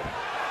Acosta.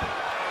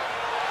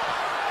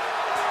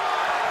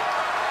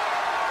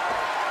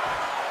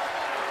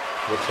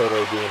 What's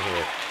Soto doing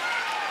here?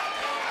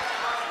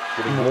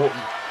 Getting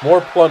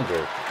more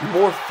plunder.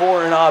 More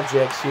foreign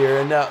objects here,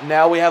 and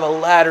now we have a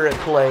ladder at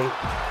play.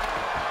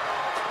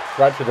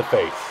 Right to the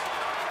face.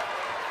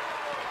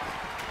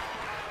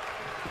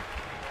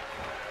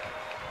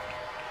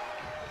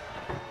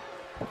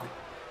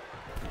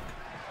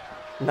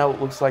 Now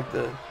it looks like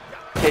the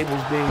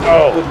table's being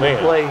Oh, put man.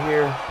 in play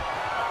here.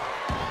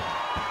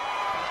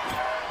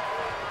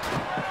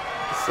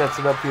 Sets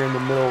it up here in the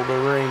middle of the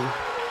ring.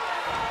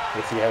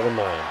 What's he have in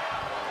mind?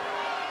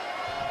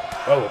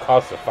 Oh,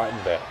 Acosta fighting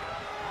back.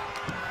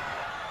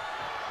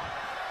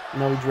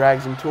 Now he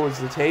drags him towards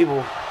the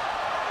table.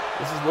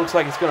 Looks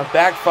like it's going to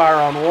backfire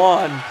on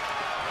Juan.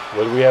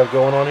 What do we have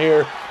going on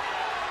here?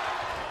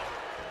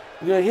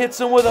 He's going to hit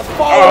him with a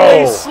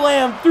fallaway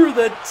slam through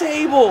the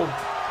table.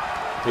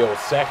 The old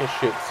sack of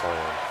shit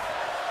slam.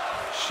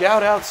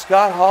 Shout out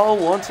Scott Hall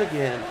once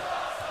again.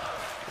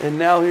 And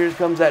now here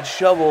comes that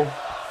shovel.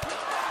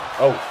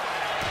 Oh.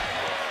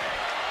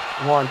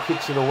 Juan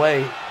kicks it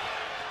away.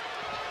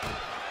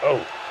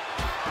 Oh.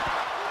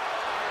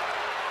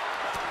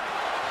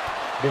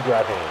 Big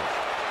right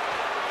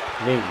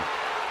hand. Knee.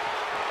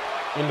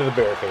 Into the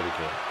barricade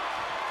again.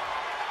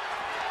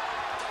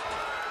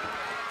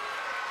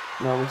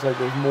 Now it looks like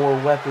there's more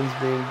weapons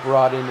being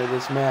brought into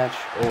this match.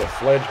 Oh, a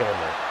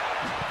sledgehammer.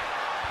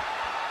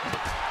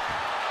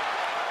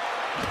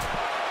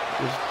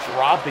 Just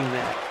dropping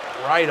that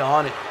right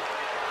on it.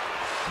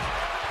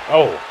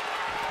 Oh.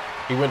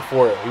 He went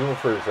for it. He went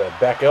for his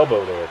back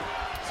elbow there.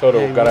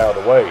 Soto got out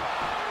of the way.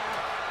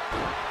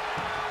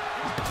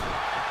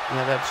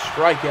 Yeah, that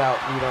strikeout,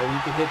 you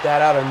can hit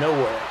that out of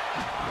nowhere.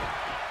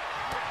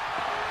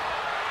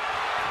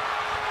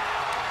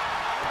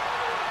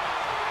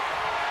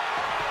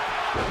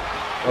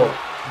 Oh.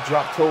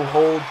 Drop toe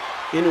hold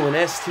into an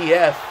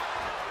STF.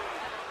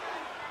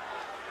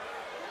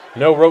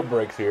 No rope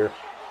breaks here.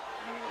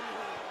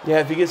 Yeah,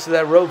 if he gets to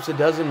that ropes, it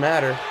doesn't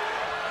matter.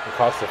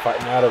 Acosta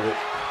fighting out of it.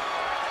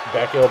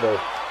 Back elbow.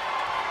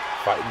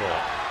 Fighting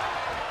out.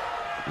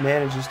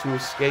 Manages to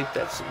escape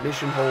that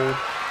submission hold.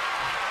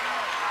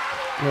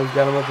 He's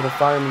got him up in a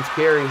fireman's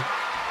carry.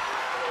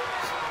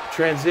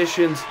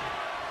 Transitions.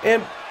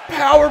 And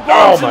power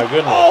bombs. Oh, my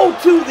goodness. Oh,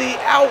 to the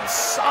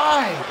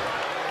outside.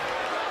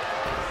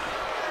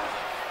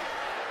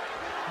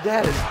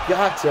 That has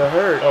got to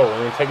hurt. Oh,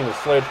 and then taking the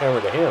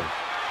sledgehammer to him.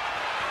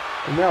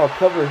 And now a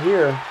cover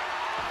here.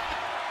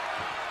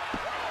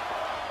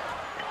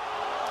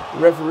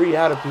 Referee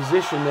out of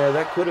position there.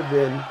 That could have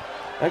been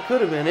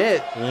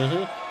it.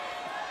 Mm-hmm.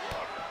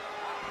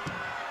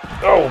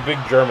 Oh, big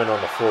German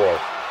on the floor.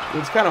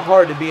 It's kind of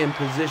hard to be in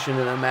position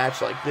in a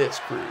match like this,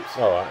 Cruz.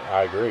 Oh,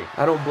 I agree.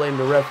 I don't blame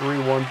the referee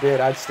one bit.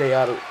 I'd stay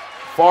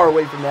far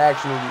away from the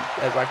action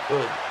as I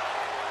could.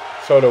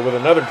 Soto with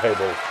another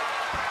table.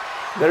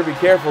 Better be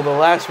careful. The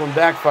last one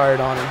backfired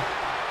on him.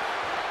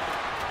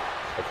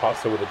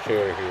 Acosta with a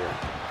chair here.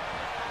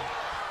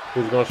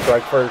 Who's going to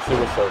strike first? It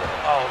was Soto.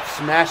 Oh,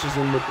 smashes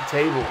him with the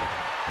table.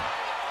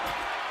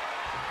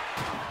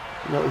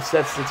 He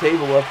sets the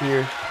table up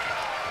here.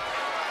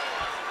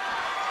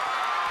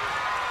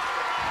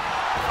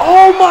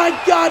 Oh my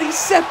God, he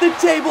set the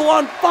table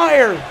on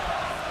fire.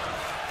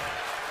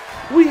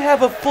 We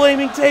have a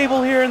flaming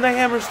table here in the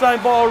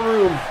Hammerstein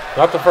Ballroom.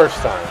 Not the first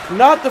time.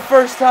 Not the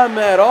first time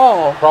at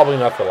all. Probably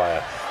not the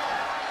last.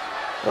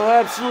 Oh,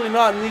 absolutely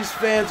not, and these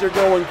fans are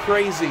going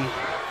crazy.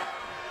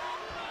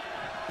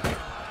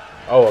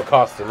 Oh,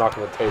 Acosta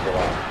knocking the table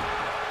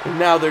out. And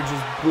now they're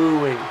just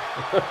booing.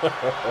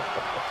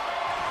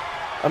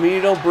 I mean,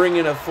 you don't bring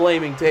in a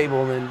flaming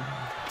table and then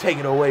take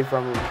it away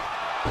from him.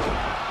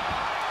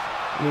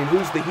 I mean,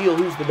 who's the heel,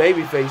 who's the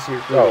babyface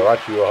here? Oh,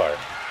 right you are.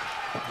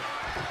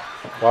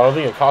 Well, I don't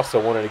think Acosta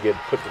wanted to get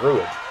put through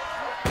it.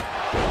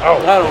 Oh.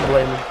 I don't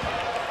blame him.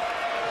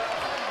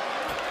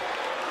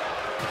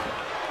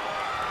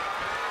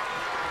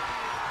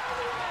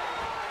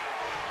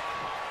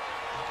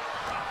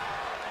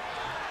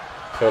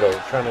 Soto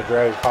trying to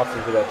drag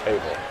Acosta to that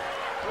table.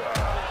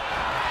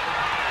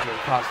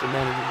 Acosta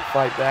managing to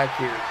fight back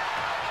here.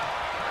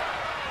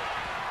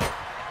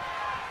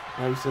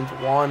 Now he sends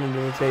Juan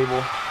into the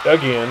table.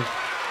 Again.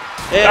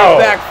 And it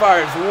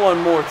backfires one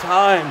more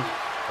time.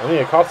 I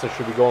think Acosta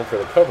should be going for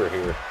the cover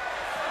here.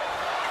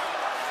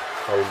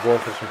 Oh, he's going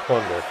for some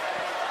plunder.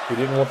 He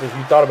didn't want this.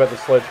 He thought about the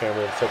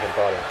sledgehammer in second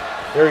thought.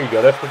 There you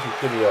go. That's what you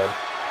should have done.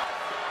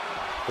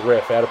 The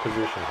ref out of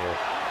position here.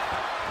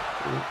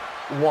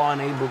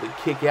 Juan able to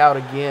kick out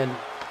again.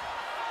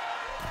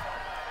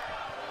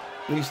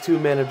 These two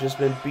men have just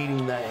been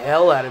beating the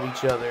hell out of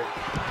each other.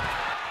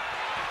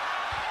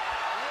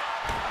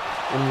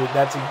 And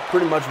that's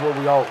pretty much what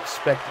we all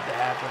expected to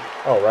happen.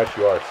 Oh, right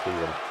you are,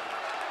 Steven.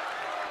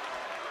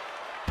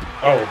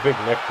 Oh, big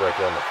neck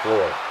breaker on the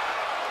floor.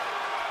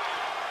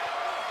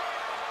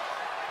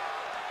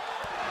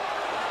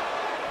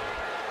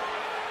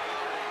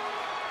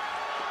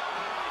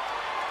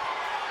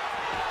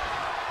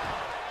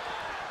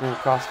 And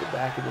Acosta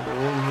back into the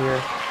ring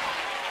here.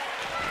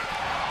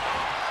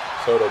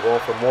 Soto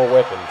going for more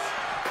weapons.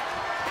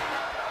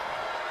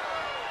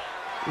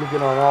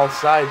 Looking on all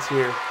sides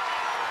here.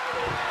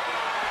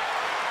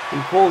 He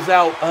pulls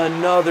out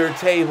another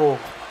table.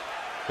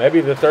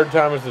 Maybe the third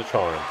time is the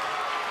charm.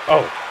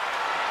 Oh.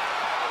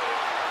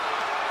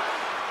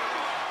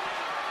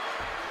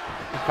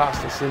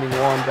 Acosta sending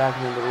Juan back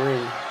into the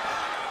ring.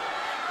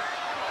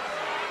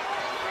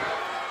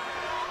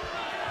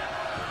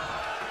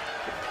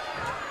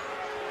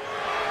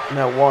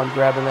 Now Juan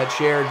grabbing that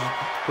chair just to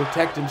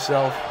protect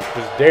himself.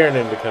 Just daring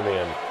him to come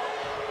in.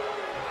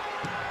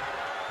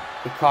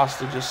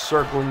 Acosta just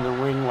circling the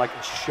ring like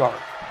a shark.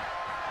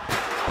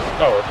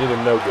 Oh, it did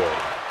him no good.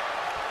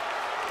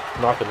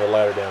 Knocking the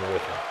ladder down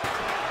with him.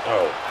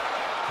 Oh,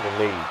 the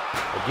knee.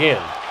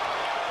 Again.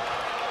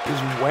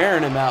 He's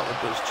wearing him out with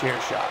those chair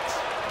shots.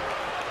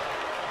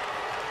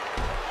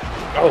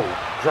 Oh,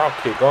 drop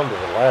kick onto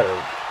the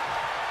ladder.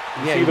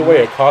 Yeah, See the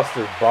way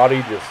Acosta's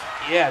body just...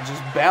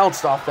 just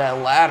bounced off that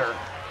ladder.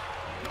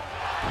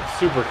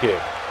 Super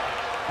kick.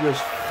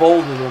 Just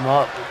folded him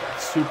up with that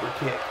super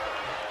kick.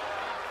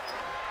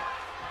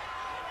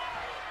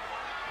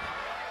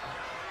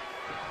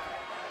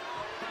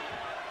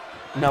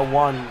 Now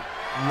Juan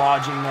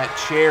lodging that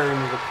chair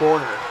into the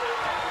corner.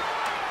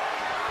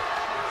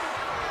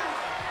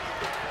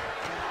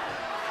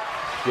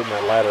 Getting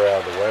that ladder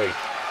out of the way.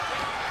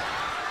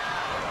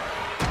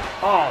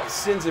 Oh,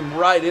 sends him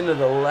right into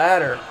the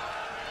ladder.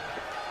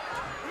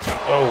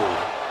 Oh.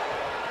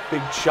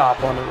 Big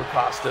chop onto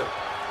Acosta.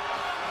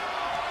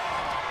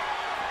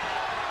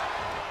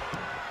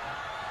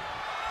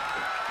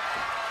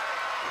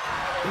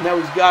 And now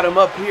he's got him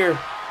up here.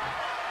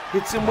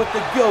 Hits him with the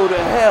go to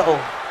hell.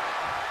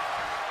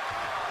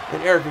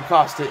 And Arik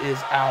Acosta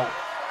is out.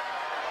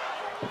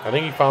 I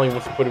think he finally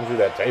wants to put him through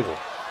that table.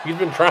 He's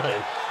been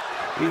trying.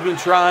 He's been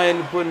trying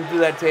to put him through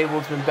that table.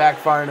 It's been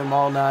backfiring him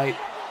all night.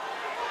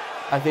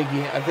 I think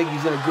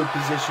he's in a good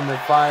position to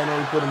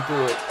finally put him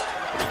through it.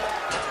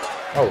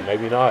 Oh,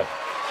 maybe not.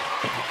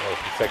 Oh,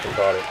 second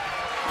thought it.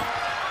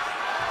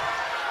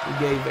 He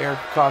gave Arik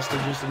Acosta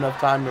just enough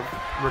time to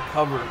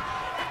recover.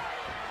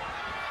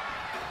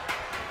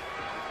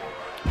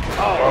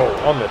 Oh,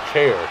 on the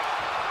chair.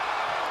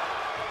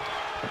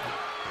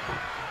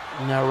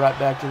 Now right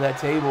back to that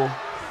table.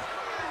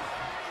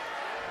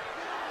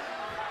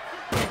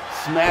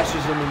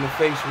 Smashes him in the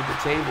face with the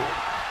table.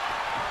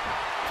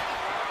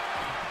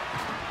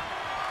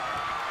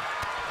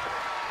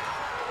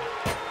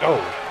 Oh.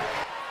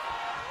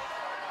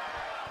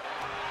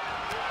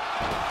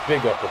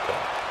 Big uppercut.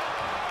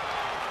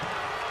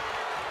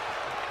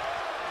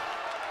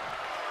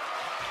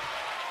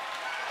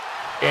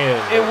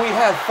 And we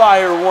have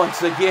fire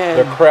once again.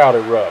 The crowd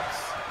erupts.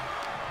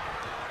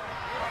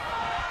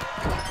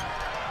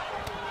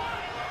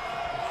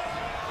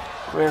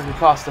 Arik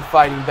Acosta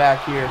fighting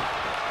back here.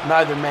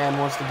 Neither man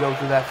wants to go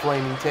through that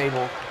flaming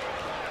table.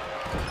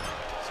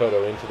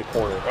 Soto into the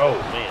corner. Oh,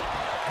 man.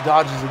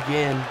 Dodges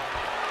again.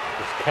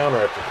 Just counter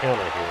after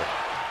counter here.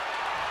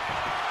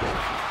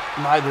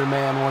 Neither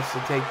man wants to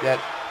take that.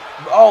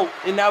 Oh,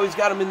 and now he's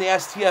got him in the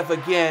STF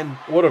again.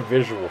 What a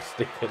visual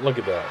stick. Look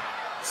at that.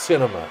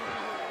 Cinema.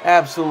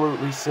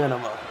 Absolutely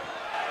cinema.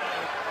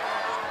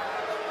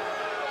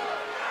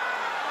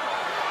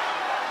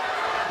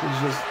 He's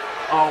just...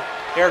 Oh,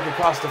 Arik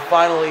Acosta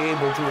finally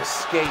able to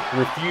escape.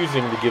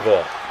 Refusing to give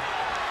up.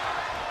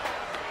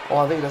 Well,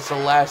 I think that's the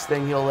last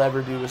thing he'll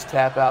ever do is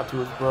tap out to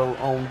his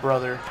own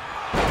brother.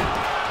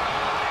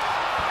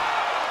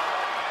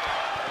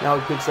 Now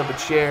he picks up a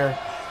chair.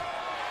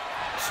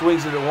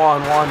 Swings it at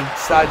Juan. Juan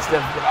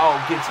sidesteps, but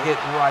oh, gets hit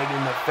right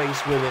in the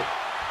face with it.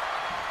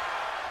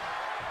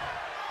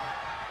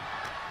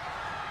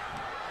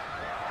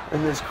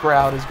 And this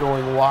crowd is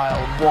going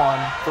wild. Juan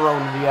thrown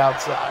to the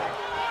outside.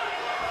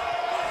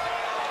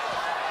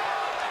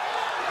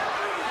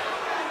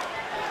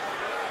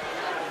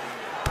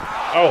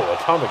 Oh,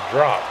 atomic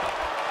drop.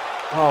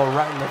 Oh,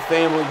 right in the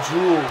family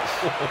jewels.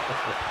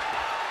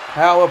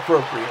 How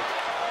appropriate.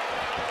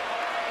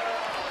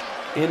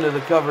 Into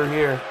the cover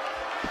here.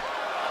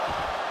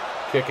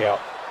 Kick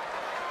out.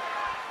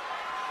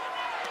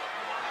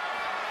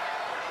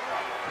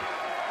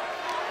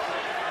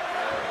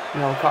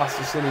 Now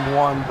Acosta sending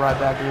Juan right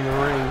back in the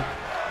ring.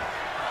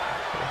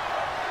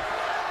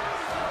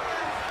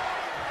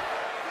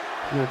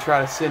 I'm going to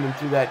try to send him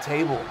through that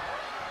table.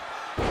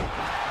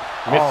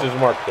 Missed his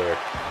mark there.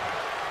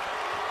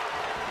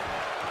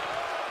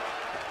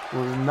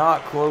 Was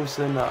not close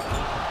enough.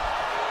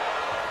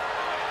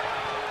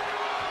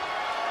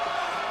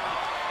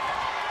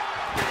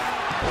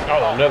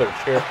 Oh, another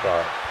chair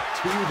shot.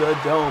 To the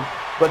dome.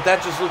 But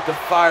that just looked to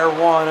fire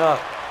Juan up.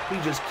 He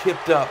just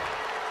kipped up.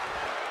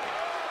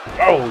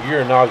 Oh,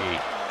 Uranagi.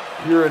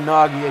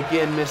 Uranagi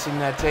again missing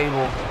that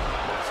table.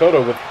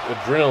 Soto with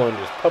adrenaline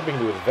just pumping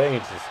to his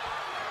veins is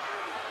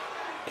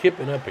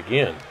kipping up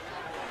again.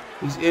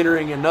 He's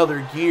entering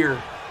another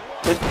gear.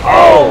 And,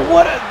 oh,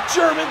 what a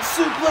German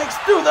suplex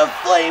through the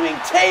flaming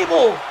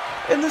table!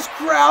 And this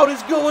crowd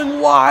is going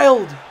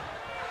wild.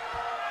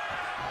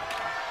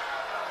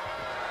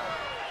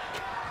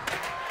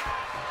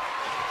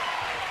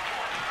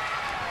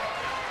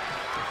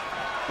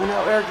 Well,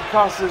 now Arik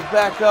Acosta is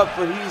back up,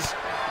 but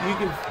you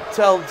can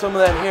tell some of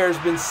that hair has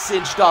been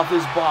cinched off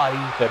his body.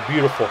 That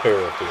beautiful hair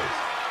of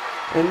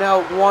his. And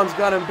now Juan's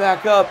got him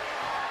back up.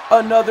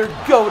 Another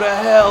go to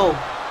hell.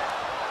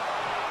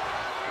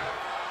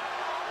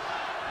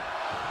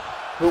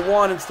 But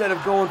Juan, instead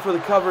of going for the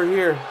cover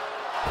here.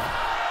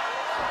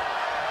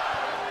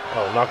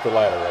 Oh, knock the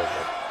ladder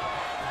over.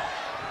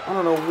 I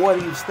don't know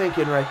what he's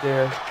thinking right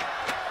there.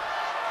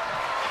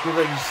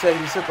 Like you said,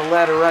 he set the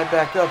ladder right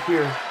back up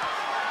here.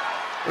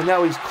 And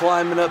now he's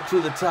climbing up to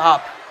the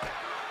top.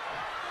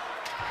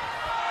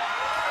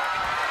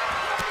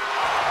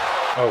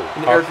 Oh,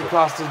 and Arik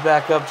Acosta's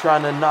back up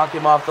trying to knock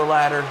him off the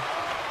ladder.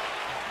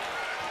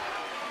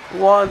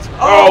 Juan's,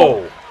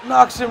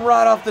 knocks him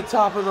right off the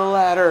top of the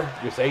ladder.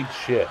 Just ate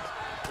shit.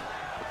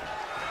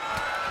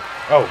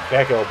 Oh,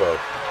 back elbow.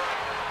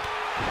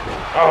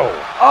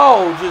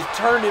 Oh, just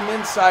turned him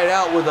inside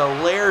out with a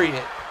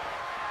lariat.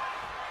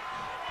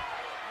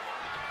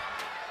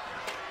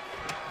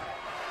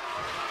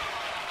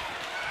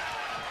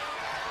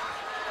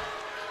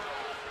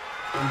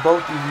 And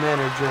both these men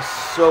are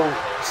just so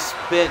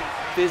spent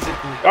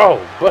physically.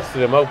 Oh,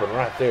 busted him open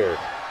right there.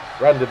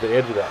 Right into the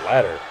edge of that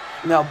ladder.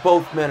 Now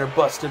both men are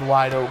busted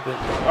wide open.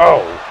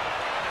 Oh.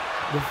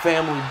 The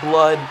family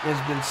blood has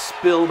been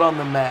spilled on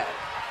the mat.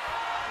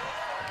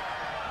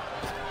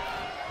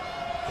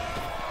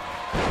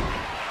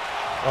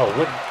 Oh,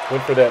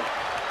 went for that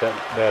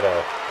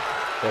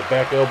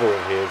back elbow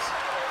of his.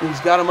 He's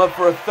got him up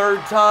for a third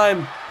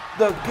time.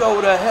 The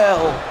go to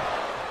hell.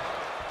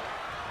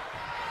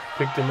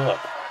 Picked him up.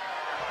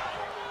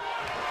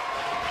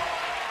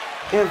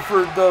 And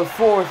for the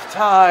fourth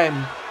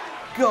time,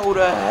 go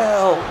to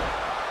hell.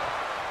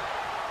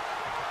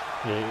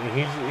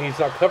 He's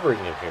not covering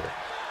him here.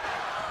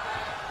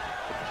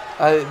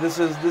 This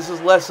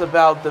is less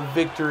about the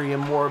victory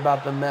and more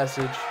about the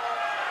message.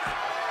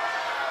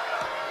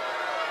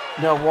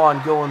 Now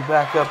Juan going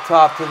back up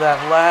top to that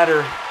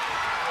ladder.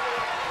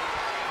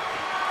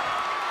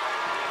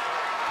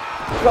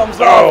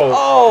 Comes off.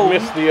 Oh!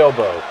 Missed the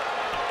elbow.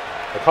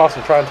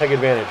 Acosta trying to take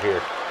advantage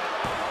here.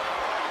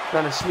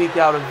 Trying to sneak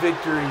out a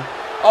victory.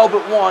 Oh,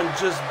 but Juan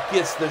just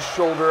gets the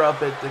shoulder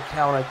up at the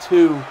count of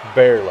 2.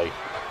 Barely.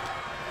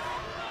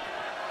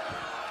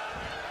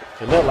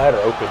 And that ladder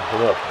opened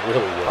him up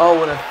really well.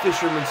 Oh, and a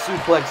fisherman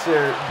suplex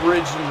there,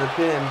 bridging the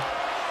pin.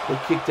 They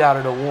kicked out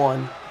at a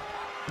 1.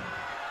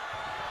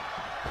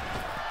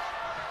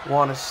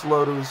 Juan is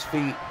slow to his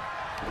feet.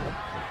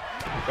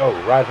 Oh,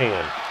 right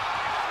hand.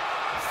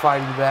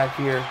 Fighting back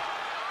here.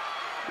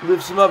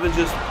 Lifts him up and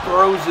just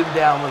throws him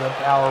down with a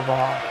power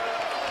bomb.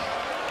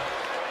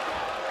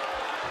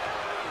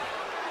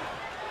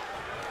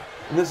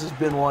 And this has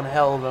been one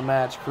hell of a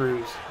match,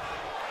 Cruz.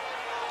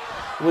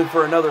 Went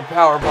for another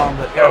power bomb,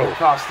 but Arik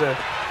Acosta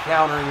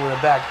countering with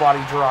a back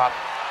body drop.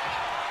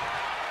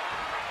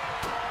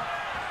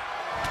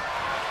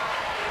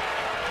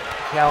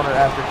 Counter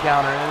after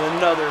counter, and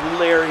another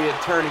lariat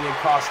turning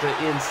Acosta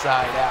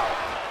inside out.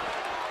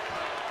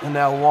 And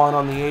now Juan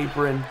on the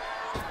apron.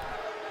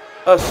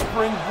 A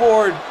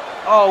springboard.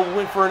 Oh,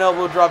 went for an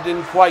elbow drop,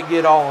 didn't quite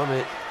get all of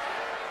it.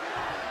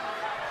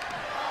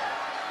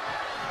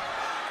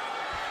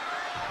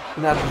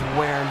 Now just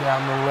wearing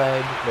down the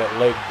leg. That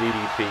leg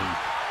DDP.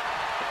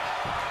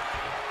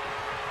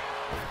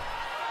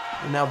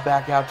 And now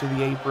back out to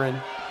the apron.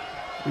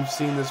 We've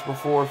seen this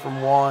before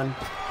from Juan.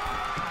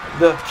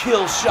 The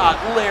kill shot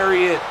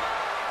lariat.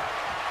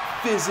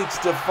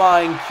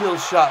 Physics-defying kill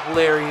shot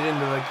lariat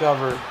into the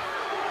cover.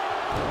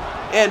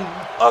 And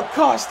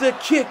Acosta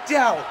kicked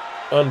out.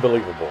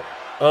 Unbelievable.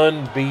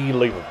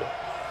 Unbelievable.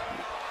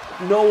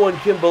 No one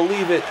can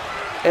believe it.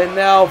 And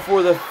now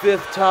for the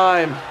 5th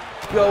time,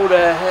 go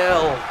to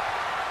hell.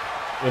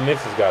 And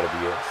this has got to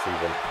be it,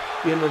 Steven.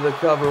 Into the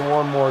cover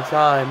one more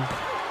time.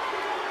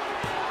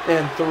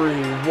 And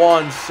 3.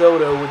 Juan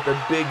Soto with the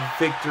big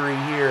victory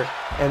here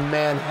in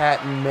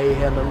Manhattan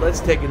Mayhem. And let's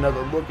take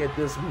another look at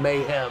this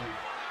mayhem.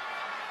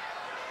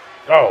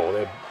 Oh,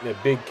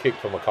 that big kick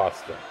from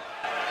Acosta.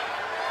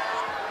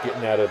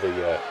 Getting out of the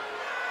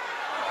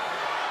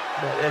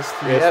that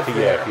STF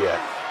there. Yeah.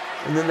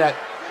 And then that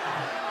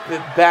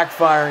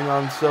backfiring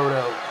on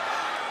Soto.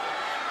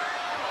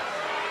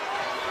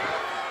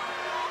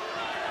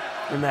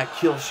 And that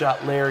kill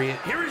shot lariat.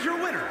 Here is your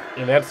winner.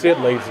 And that's it,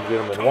 ladies and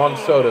gentlemen. Juan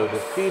Soto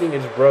defeating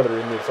his brother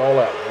in this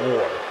all-out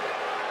war.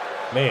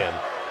 Man,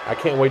 I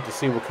can't wait to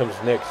see what comes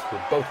next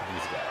with both of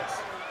these guys.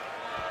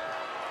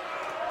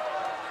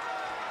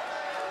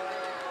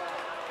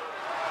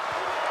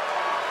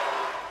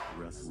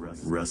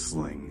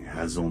 wrestling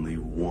has only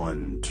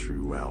one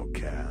true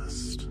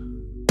outcast.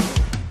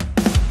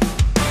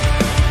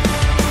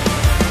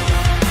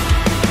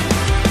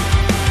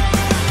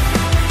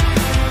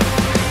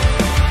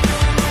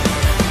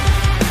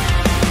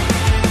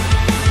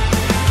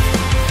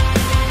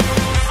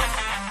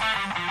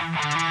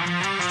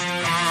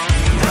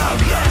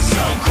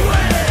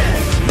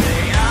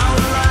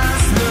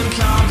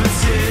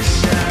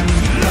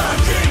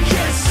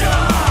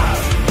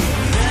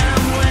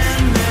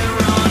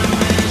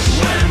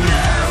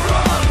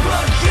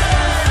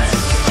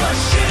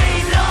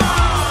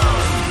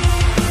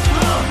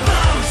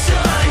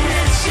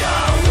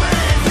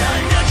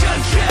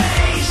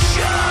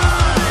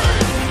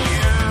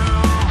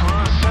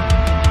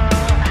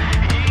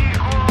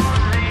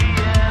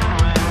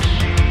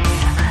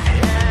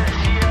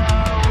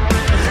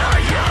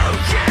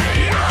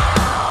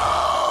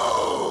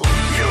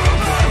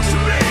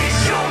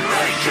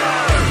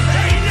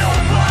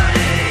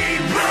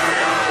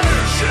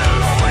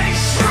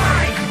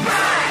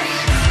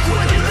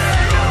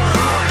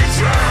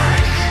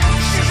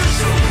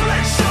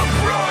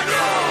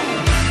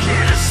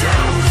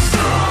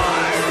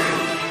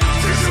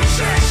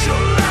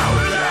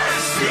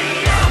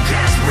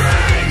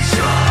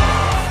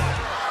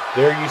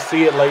 There you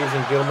see it, ladies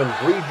and gentlemen.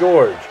 Bree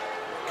George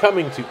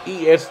coming to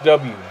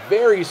ESW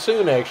very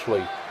soon,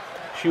 actually.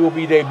 She will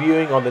be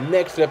debuting on the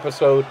next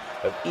episode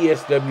of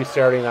ESW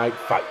Saturday Night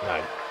Fight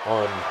Night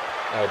on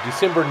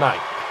December 9th.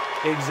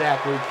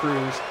 Exactly,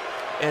 Cruz.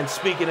 And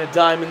speaking of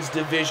Diamonds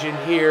Division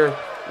here,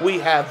 we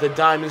have the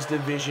Diamonds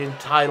Division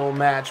title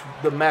match.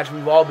 The match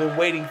we've all been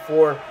waiting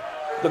for.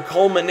 The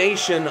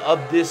culmination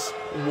of this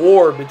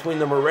war between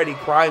the Moretti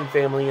crime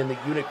family and the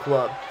Unit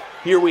Club.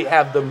 Here we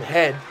have the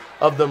head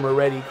of the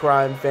Moretti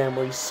crime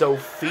family,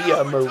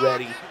 Sofia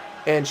Moretti.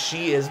 And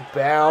she is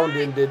bound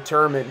and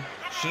determined.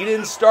 She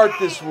didn't start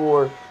this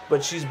war,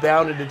 but she's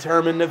bound and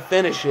determined to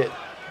finish it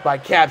by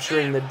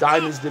capturing the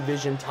Diamonds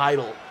Division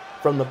title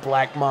from the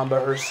Black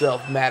Mamba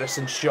herself,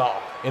 Madison Shaw.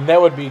 And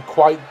that would be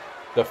quite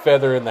the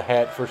feather in the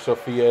hat for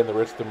Sofia and the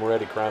rest of the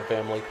Moretti crime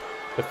family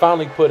to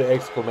finally put an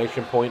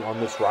exclamation point on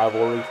this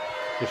rivalry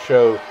to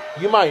show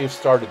you might have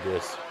started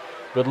this,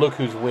 but look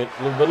who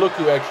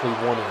actually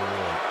won in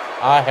the end.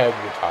 I have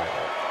your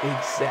title.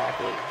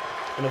 Exactly.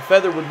 And a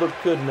feather would look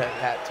good in that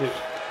hat, too.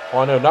 Oh,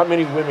 I know. Not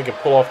many women can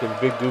pull off them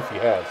big, goofy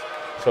hats.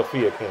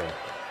 Sophia can.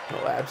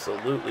 Oh,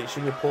 absolutely.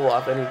 She can pull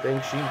off anything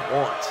she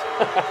wants.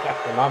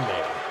 And I'm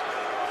mad.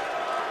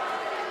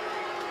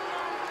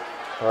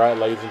 All right,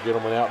 ladies and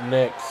gentlemen, out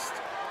next,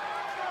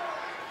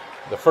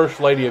 the First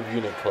Lady of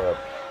Unit Club,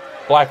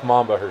 Black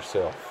Mamba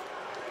herself,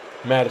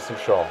 Madison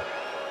Shaw,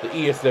 the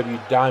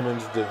ESW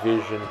Diamonds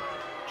Division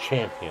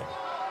Champion.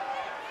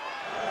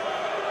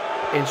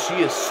 And she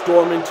is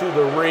storming to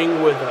the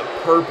ring with a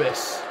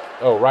purpose.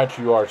 Oh, right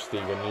you are,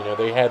 Steven. You know,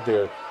 they had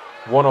their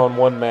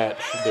one-on-one match,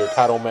 their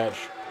title match,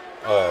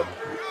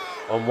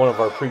 on one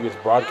of our previous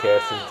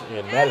broadcasts,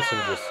 and Madison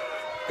just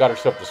got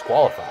herself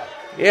disqualified.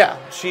 Yeah,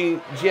 she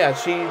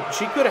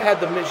could have had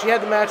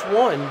the match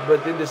won,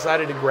 but then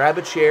decided to grab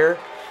a chair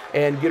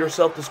and get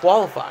herself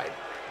disqualified.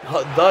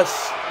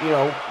 Thus, you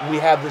know, we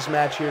have this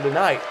match here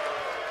tonight.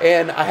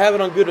 And I have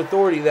it on good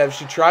authority that if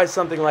she tries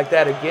something like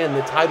that again,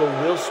 the title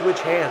will switch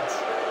hands.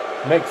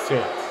 Makes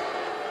sense.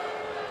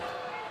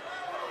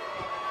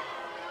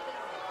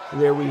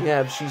 There we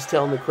have, she's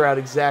telling the crowd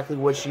exactly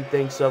what she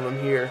thinks of him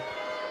here.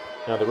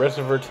 Now, the rest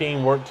of her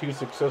team weren't too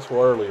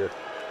successful earlier.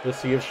 Let's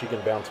see if she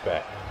can bounce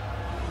back.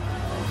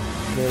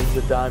 There's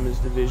the Diamonds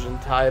Division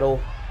title.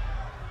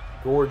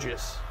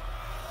 Gorgeous.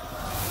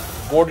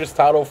 Gorgeous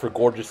title for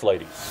gorgeous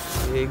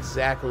ladies.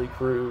 Exactly,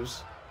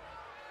 Cruz.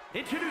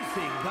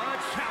 Introducing the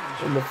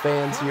challenger. And the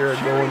fans here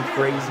are going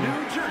crazy.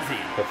 New Jersey.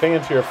 The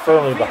fans here are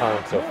firmly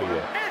behind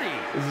Sophia.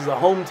 This is a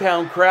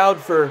hometown crowd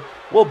for,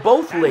 well,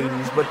 both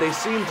ladies, but they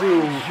seem to,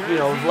 you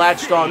know,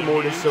 latched on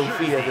more to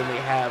Sophia than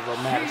they have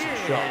Madison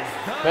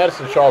Shaw.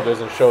 Madison Shaw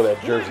doesn't show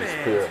that Jersey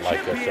spirit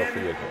like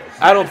Sophia does.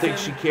 I don't think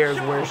she cares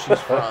where she's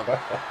from.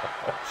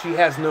 She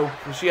has no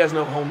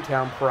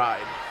hometown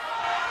pride.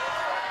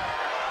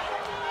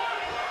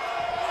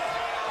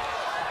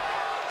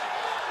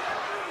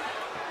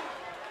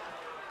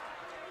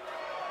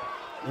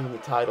 Giving the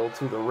title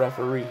to the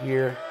referee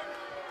here.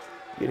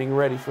 Getting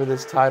ready for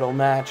this title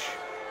match.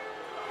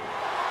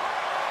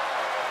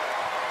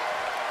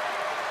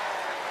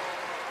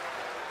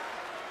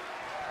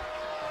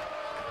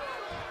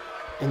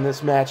 And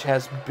this match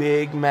has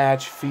big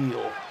match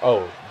feel.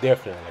 Oh,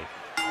 definitely.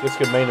 This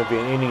could main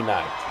event any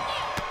night.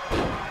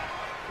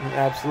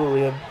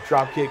 Absolutely a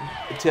dropkick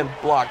attempt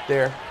blocked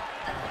there.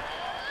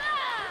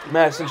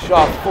 Madison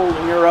Shaw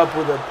folding her up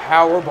with a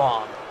power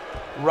bomb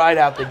right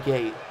out the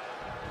gate.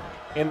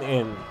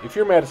 And if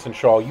you're Madison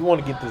Shaw, you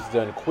want to get this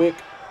done quick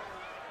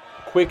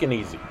and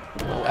easy.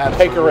 Oh,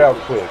 take her out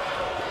quick.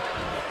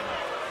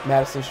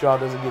 Madison Shaw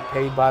doesn't get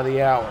paid by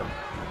the hour.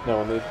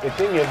 No, and the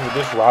thing is with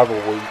this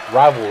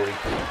rivalry,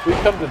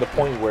 we've come to the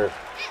point where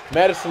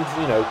Madison's,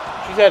 you know,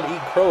 she's had to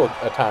eat crow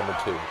a time or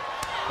two.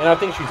 And I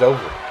think she's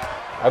over it.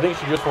 I think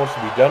she just wants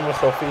to be done with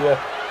Sophia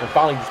and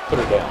finally just put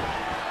her down.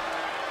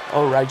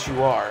 Oh, right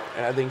you are.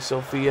 And I think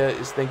Sofia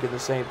is thinking the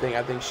same thing.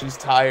 I think she's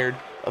tired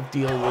of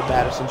dealing with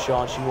Madison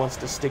Shaw, and she wants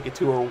to stick it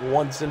to her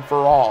once and for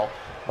all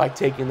by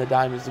taking the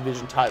Diamonds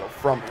Division title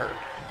from her.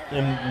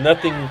 And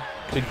nothing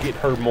could get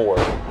her more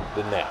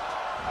than that.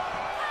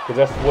 Because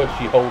that's what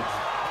she holds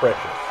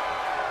precious.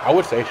 I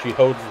would say she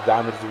holds the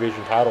Diamonds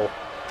Division title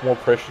more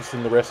precious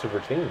than the rest of her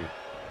team.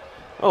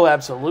 Oh,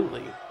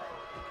 absolutely.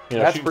 You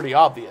know, That's pretty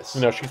obvious.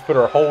 You know, she's put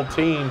her whole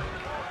team,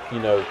 you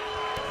know,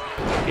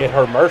 at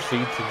her mercy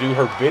to do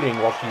her bidding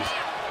while she's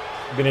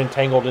been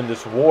entangled in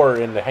this war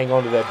and to hang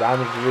on to that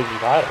Diamonds Division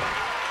title.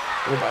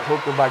 And by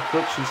hook or by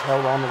crook, she's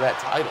held on to that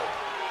title.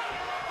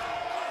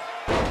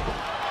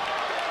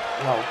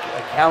 Well,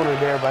 a counter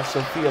there by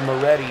Sofia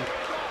Moretti,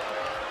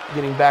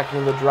 getting back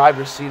into the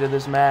driver's seat of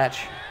this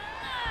match.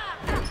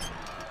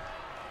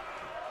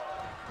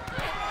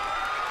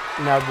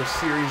 Now the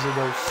series of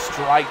those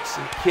strikes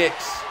and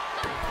kicks.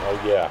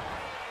 Oh, yeah.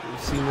 We've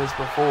seen this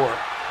before.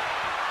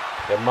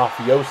 The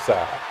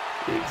mafiosa.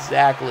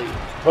 Exactly.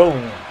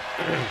 Boom.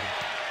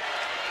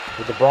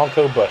 With the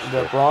Bronco Buster.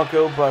 The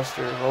Bronco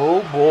Buster.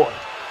 Oh, boy.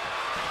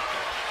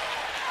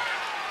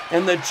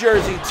 And the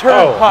Jersey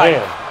Turnpike. Oh,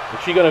 man.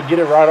 Is she going to get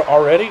it right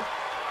already?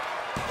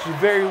 She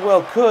very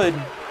well could.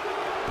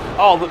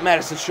 Oh, but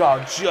Madison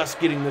Shaw just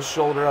getting the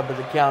shoulder up at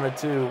the count of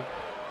two.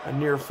 A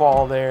near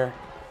fall there.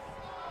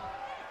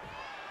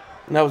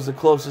 And that was the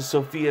closest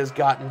Sofia's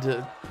gotten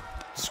to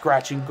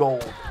scratching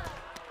gold.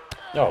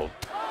 No,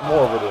 more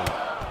of it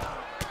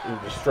in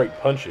the straight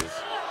punches.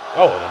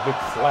 Oh, and a big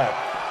slap.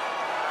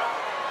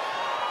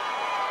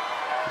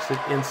 Just an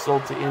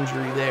insult to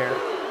injury there.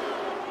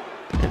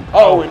 And,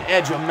 oh, an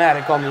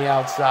edge-o-matic on the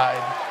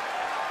outside.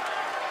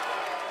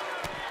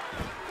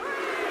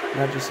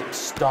 Not just some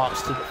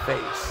stomps to the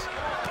face.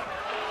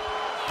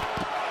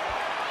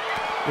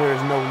 There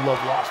is no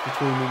love lost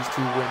between these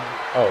two women.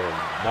 Oh,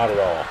 not at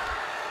all.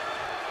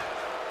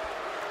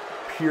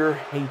 Pure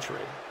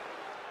hatred.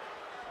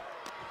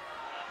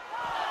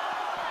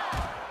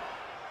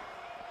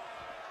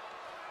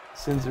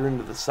 Sends her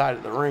into the side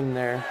of the ring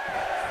there.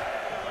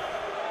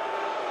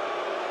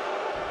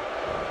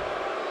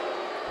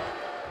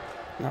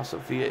 Now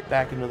Sofia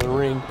back into the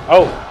ring.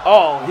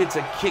 Oh, hits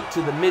a kick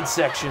to the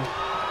midsection.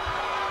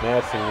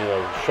 Madison, you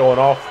know, showing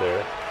off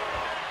there.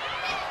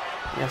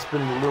 Yeah,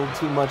 spending a little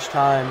too much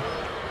time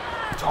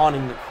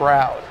taunting the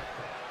crowd.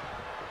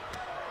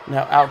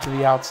 Now out to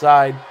the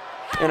outside.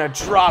 And a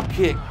drop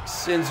kick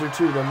sends her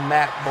to the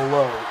mat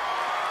below.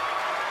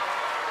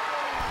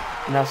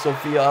 Now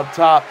Sofia up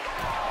top.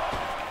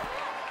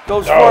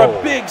 Goes for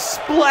a big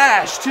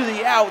splash to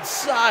the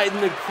outside,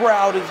 and the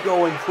crowd is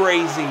going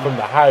crazy. From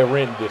the high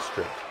rent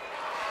district.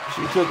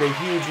 She took a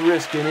huge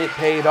risk, and it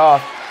paid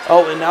off.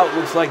 Oh, and now it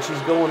looks like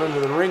she's going under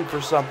the ring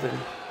for something.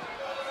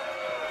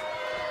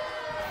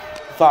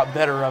 Thought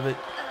better of it.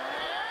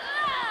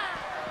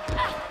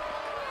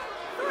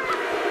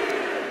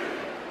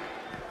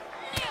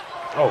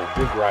 Oh,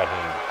 big right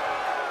hand.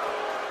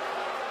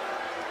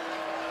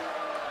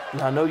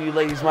 Now, I know you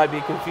ladies might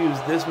be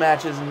confused. This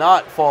match is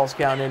not false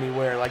count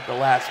anywhere like the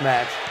last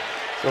match.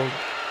 So,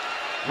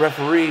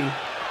 referee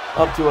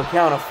up to a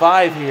count of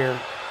 5 here.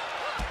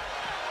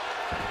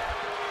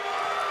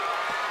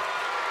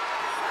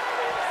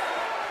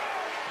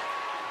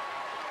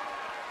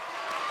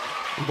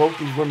 Both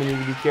these women need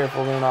to be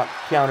careful they're not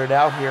counted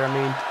out here. I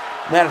mean,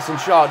 Madison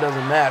Shaw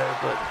doesn't matter,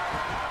 but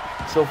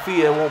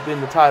Sofia won't be in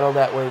the title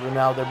that way, but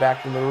now they're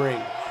back in the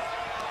ring.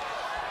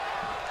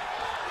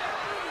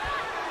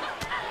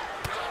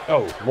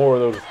 Oh, more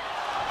of those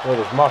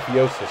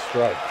mafiosa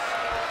strikes.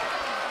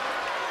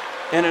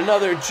 And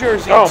another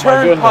Jersey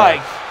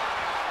Turnpike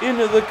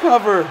into the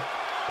cover.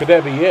 Could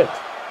that be it?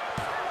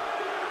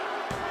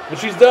 And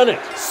she's done it.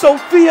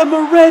 Sofia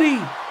Moretti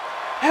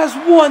has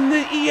won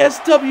the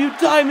ESW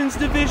Diamonds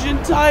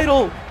Division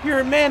title here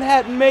at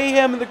Manhattan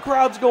Mayhem, and the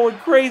crowd's going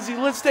crazy.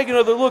 Let's take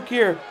another look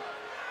here.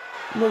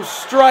 No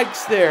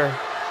strikes there.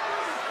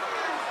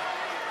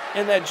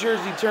 And that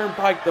Jersey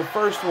Turnpike, the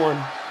first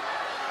one.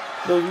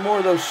 More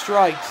of those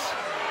strikes.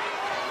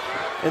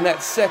 And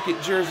that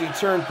second Jersey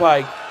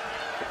Turnpike.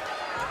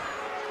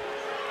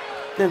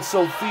 Then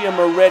Sofia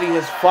Moretti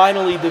has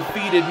finally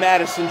defeated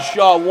Madison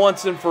Shaw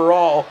once and for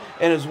all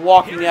and is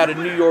walking out of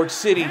New York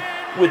City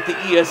with the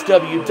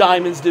ESW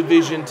Diamonds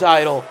Division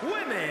title.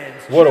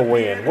 What a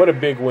win. What a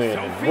big win.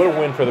 And what a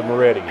win for the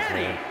Morettis,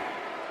 man.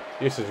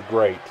 This is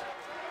great.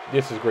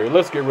 This is great.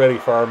 Let's get ready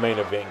for our main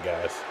event,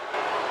 guys.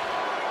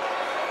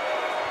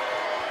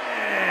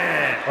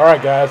 All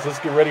right, guys, let's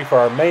get ready for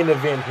our main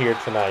event here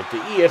tonight. The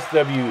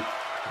ESW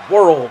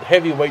World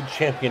Heavyweight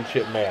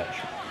Championship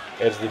match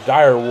as the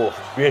Direwolf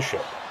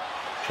Bishop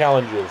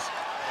challenges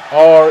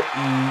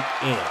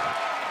REN.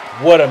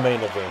 What a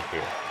main event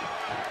here.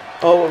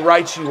 Oh,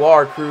 right you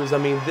are, Cruz. I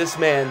mean, this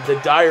man, the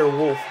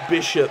Direwolf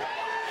Bishop,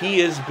 he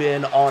has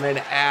been on an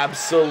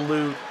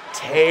absolute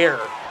tear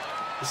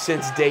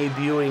since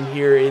debuting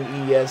here in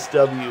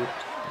ESW.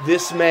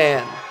 This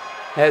man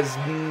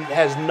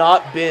has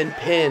not been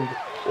pinned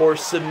or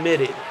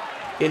submitted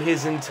in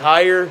his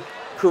entire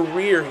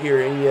career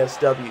here in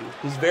ESW.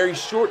 His very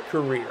short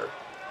career,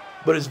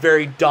 but his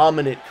very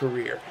dominant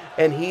career.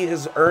 And he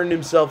has earned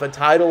himself a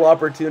title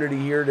opportunity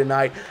here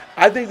tonight.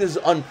 I think this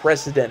is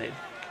unprecedented.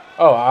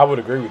 Oh, I would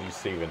agree with you,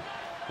 Steven.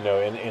 You know,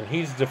 and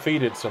he's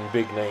defeated some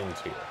big names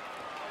here.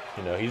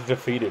 You know, he's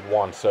defeated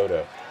Juan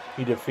Soto.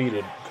 He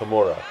defeated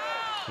Kimura.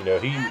 You know,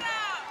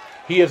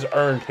 he has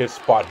earned his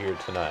spot here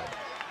tonight.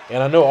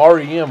 And I know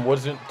REM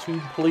wasn't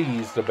too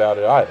pleased about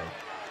it either.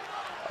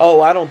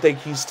 Oh, I don't think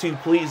he's too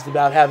pleased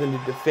about having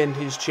to defend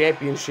his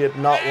championship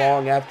not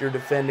long after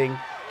defending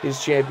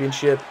his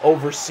championship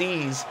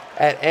overseas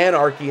at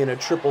Anarchy in a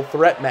triple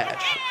threat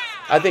match.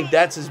 I think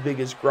that's his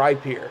biggest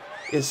gripe here,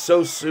 is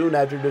so soon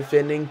after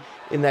defending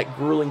in that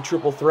grueling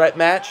triple threat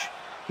match,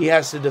 he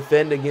has to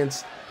defend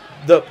against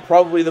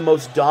probably the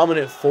most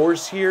dominant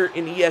force here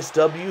in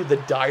ESW, the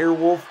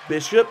Direwolf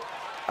Bishop.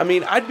 I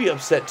mean, I'd be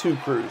upset too,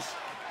 Cruz.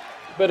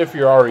 But if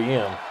you're REM,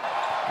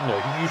 you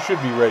know, you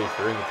should be ready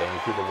for anything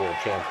if you're the world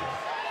champion.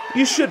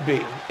 You should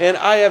be, and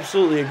I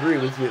absolutely agree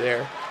with you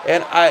there.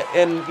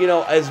 And you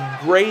know, as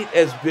great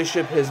as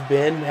Bishop has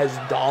been, as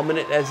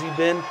dominant as he's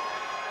been,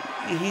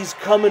 he's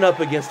coming up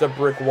against a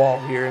brick wall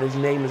here, and his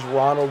name is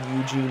Ronald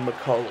Eugene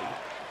McCulley.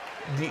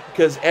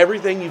 Because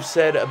everything you've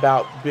said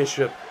about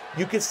Bishop,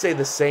 you could say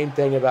the same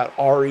thing about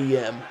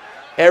REM.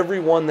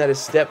 Everyone that has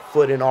stepped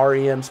foot in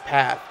REM's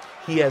path,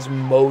 he has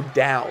mowed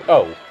down.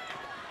 Oh,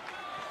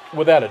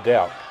 without a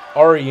doubt.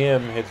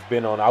 REM has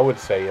been on, I would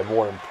say, a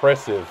more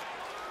impressive,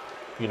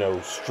 you know,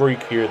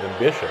 streak here than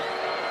Bishop.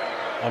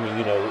 I mean,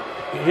 you know,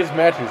 his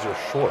matches are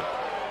short.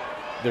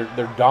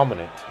 They're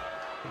dominant.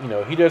 You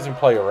know, he doesn't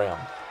play around.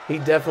 He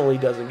definitely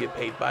doesn't get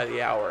paid by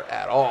the hour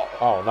at all.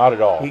 Oh, not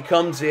at all. He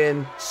comes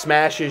in,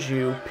 smashes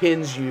you,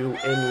 pins you,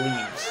 and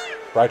leaves.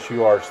 Right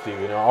you are, Steve.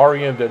 You know,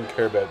 REM doesn't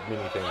care about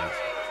many things.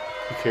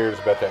 He cares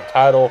about that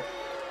title,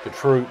 the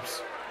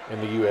troops,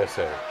 and the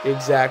USA.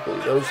 Exactly,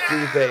 those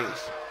three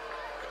things.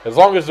 As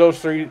long as those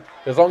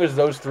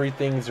three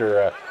things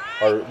are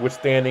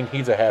withstanding,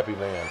 he's a happy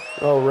man.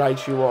 Oh,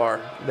 right you are.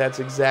 That's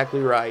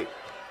exactly right.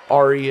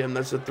 REM,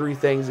 that's the three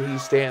things that he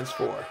stands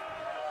for.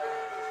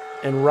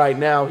 And right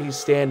now, he's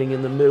standing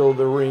in the middle of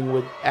the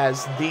ring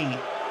as the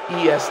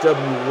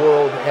ESW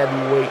World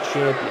Heavyweight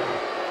Champion.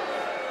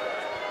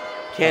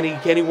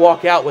 Can he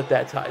walk out with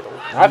that title?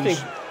 I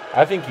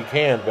think he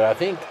can, but I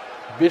think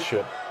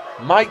Bishop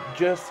might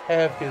just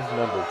have his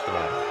number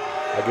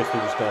tonight. I guess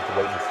we're just going to have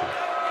to wait and see.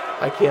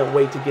 I can't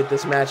wait to get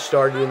this match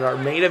started in our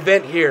main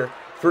event here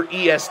for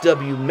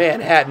ESW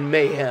Manhattan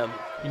Mayhem.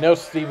 You know,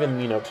 Steven,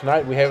 you know,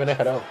 tonight we haven't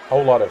had a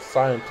whole lot of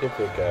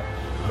scientific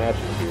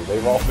matches here.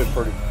 They've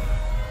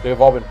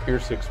all been Pier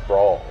 6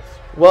 brawls.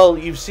 Well,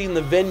 you've seen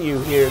the venue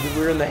here.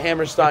 We're in the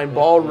Hammerstein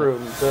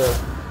Ballroom.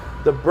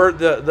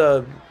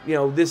 You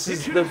know, this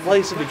is the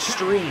place of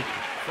extreme.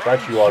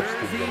 Right you are,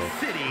 Steven.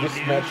 This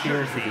match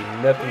here should be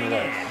nothing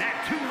less.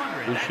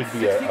 This should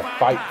be a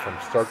fight from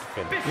start to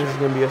finish. This is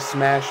going to be a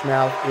smash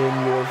mouth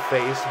in your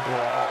face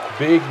brawl.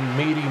 Big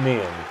meaty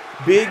men.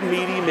 Big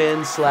meaty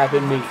men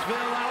slapping meat.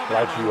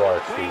 Right you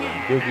are, Steven.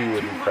 Biggie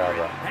would be proud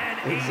right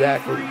now.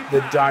 Exactly.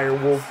 The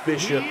Direwolf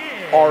Bishop,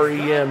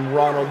 REM,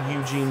 Ronald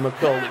Eugene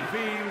McCulley.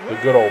 The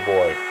good old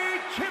boy.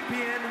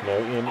 You know,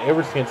 and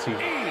ever since he,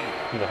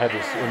 you know, had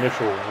this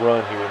initial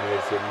run here in the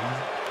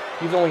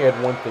ESW, he's only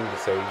had one thing to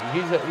say.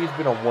 He's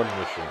been on one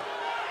mission: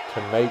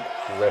 to make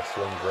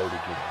wrestling great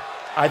again.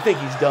 I think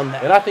he's done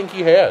that. And I think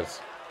he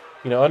has.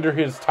 You know, under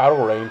his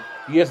title reign,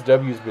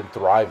 ESW has been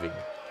thriving.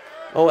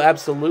 Oh,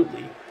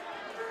 absolutely.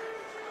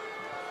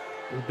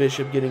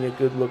 Bishop getting a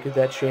good look at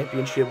that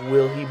championship.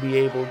 Will he be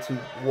able to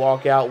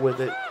walk out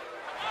with it?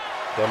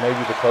 That may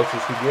be the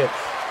closest he gets.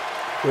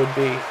 Could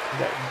be.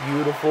 That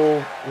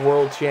beautiful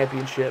world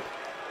championship.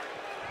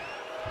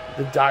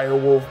 The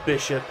Direwolf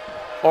Bishop,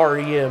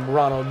 REM,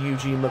 Ronald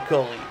Eugene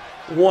McCulley.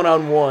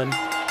 One-on-one.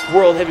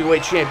 World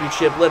Heavyweight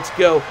Championship. Let's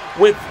go.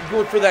 Went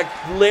for that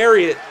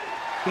lariat.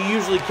 He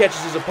usually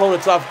catches his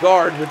opponents off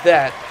guard with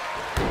that.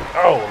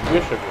 Oh,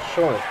 Bishop is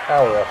showing his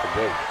power out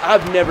the gate.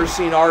 I've never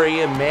seen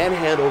REM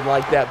manhandled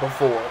like that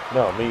before.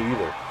 No, me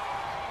either.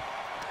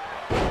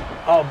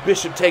 Oh,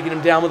 Bishop taking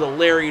him down with a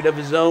lariat of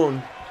his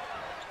own.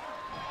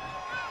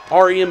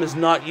 REM is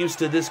not used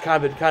to this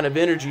kind of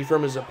energy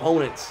from his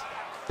opponents.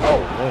 Oh,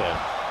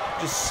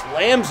 man. Just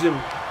slams him.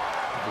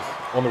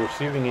 Just on the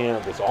receiving end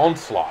of this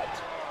onslaught.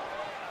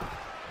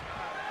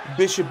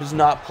 Bishop is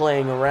not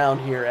playing around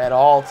here at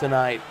all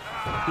tonight.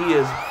 He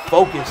is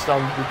focused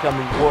on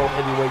becoming World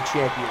Heavyweight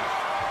Champion.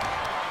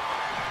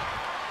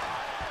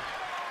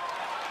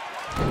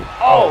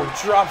 Oh,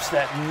 drops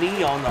that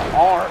knee on the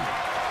arm.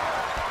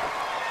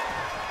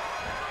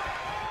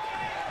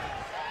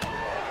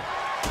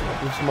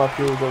 Moves him up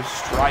here with those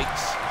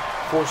strikes,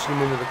 forcing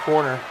him into the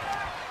corner.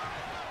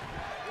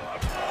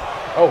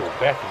 Oh,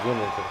 back again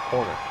into the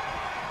corner.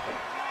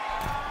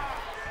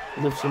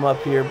 Lifts him up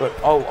here, but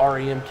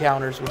REM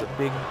counters with a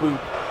big boot.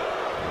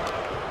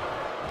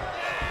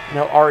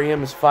 Now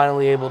REM is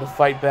finally able to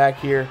fight back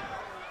here.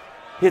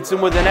 Hits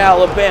him with an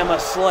Alabama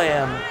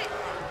slam.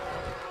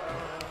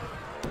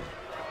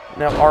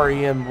 Now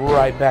REM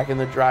right back in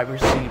the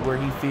driver's seat where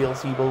he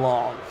feels he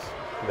belongs.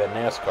 That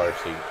NASCAR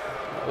seat.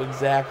 Oh,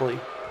 exactly.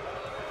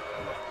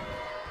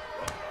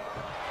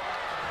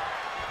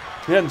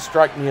 He doesn't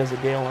strike me as a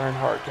Dale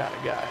Earnhardt kind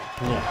of guy.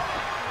 Yeah.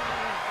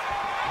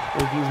 I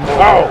think he's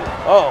more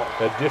Oh!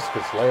 That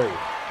discus lariat.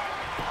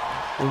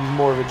 I think he's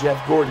more of a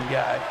Jeff Gordon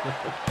guy.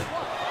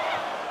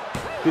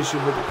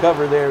 Bishop with the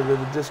cover there with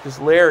the discus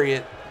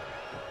lariat.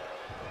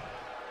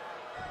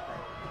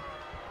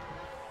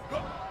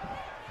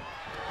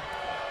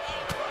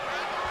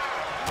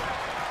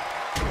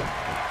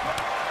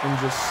 And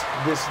just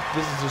this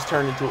has just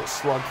turned into a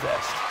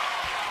slugfest.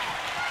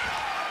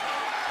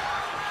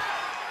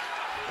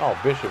 Oh,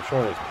 Bishop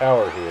showing his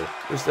power here.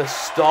 Just a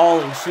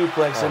stalling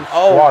suplex and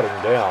squatting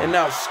down. And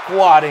now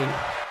squatting.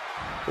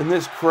 And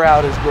this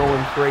crowd is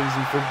going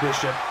crazy for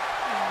Bishop.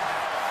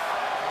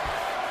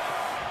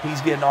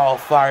 He's getting all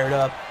fired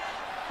up.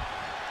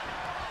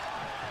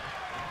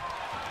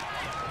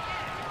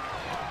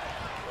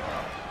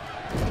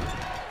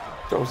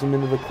 Throws him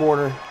into the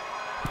corner.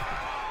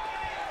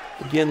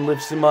 Again,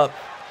 lifts him up.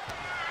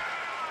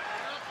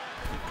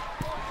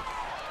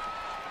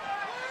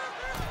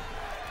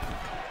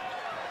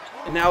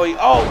 And now he, a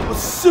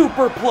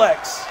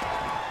superplex.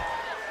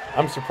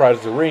 I'm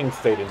surprised the ring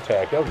stayed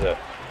intact. That was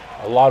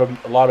a lot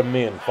of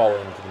men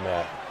falling into the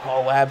mat.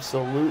 Oh,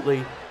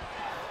 absolutely.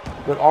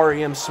 But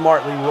REM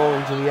smartly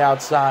rolling to the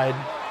outside.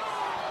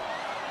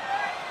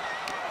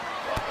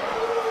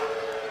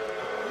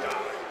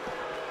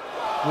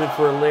 Went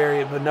for a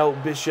lariat, but no,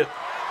 Bishop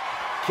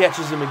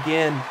catches him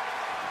again.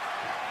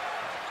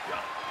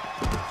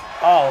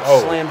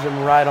 Oh, slams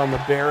him right on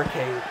the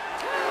barricade.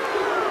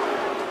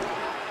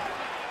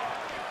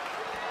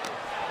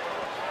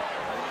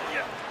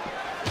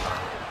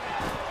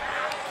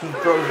 He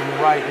throws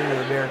him right into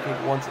the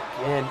barricade once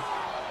again.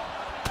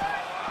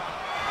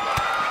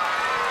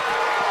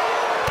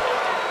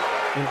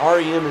 And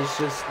REM is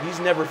just, he's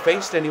never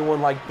faced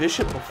anyone like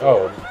Bishop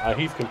before. Oh,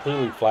 he's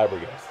completely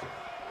flabbergasted.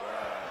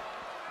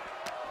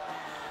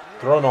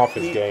 Thrown off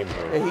his game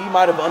here. He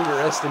might have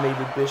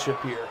underestimated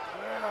Bishop here.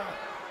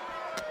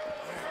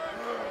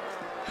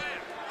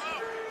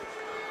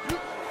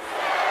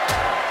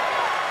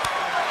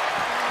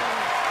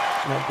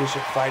 Now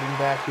Bishop fighting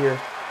back here.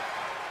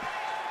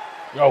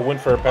 Oh,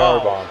 went for a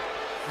powerbomb.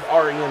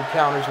 REM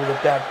counters with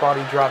a back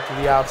body drop to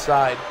the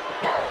outside.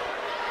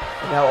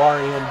 Now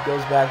REM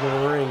goes back to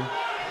the ring.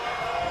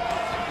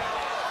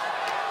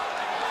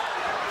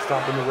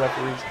 Stopping the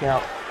referee's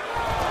count.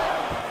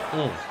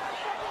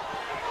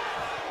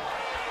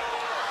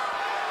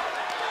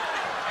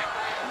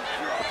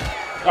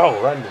 Oh,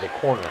 right into the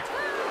corner.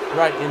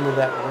 Right into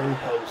that ring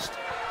post.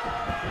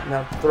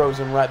 Now throws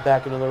him right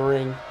back into the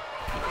ring.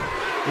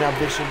 Now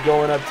Bishop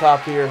going up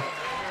top here.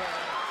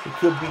 He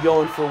could be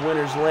going for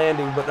winner's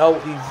landing, but no,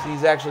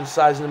 he's actually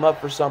sizing him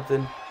up for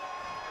something.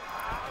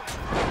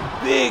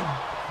 Big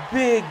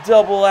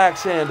double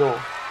axe handle.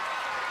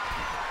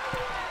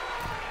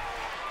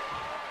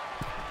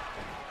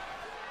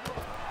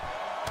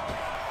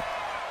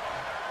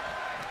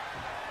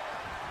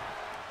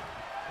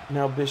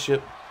 Now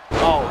Bishop,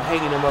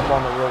 hanging him up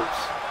on the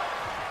ropes.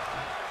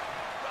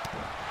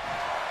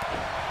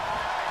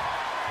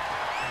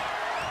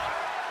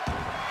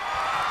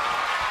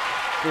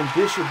 And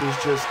Bishop is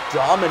just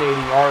dominating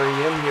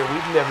REM here.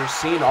 We've never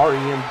seen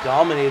REM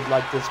dominated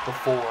like this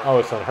before. Oh,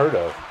 it's unheard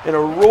of. And a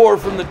roar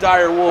from the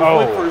Dire Wolf.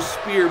 Went for a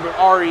spear, but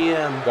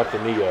REM got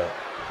the knee up.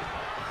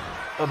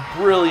 A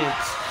brilliant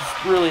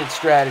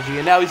strategy.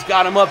 And now he's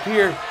got him up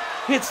here.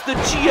 Hits the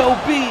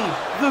GOB,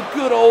 the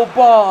good old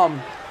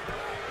bomb.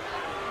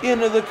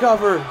 Into the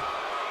cover.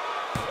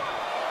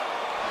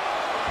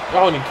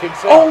 Oh, and he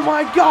kicks out. Oh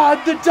my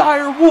God, the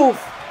Dire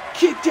Wolf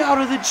kicked out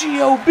of the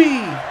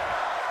GOB.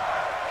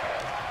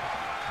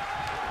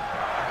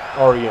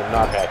 REM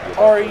not happy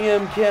about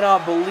REM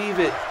cannot believe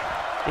it.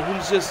 And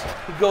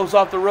he goes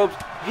off the ropes,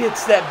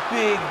 hits that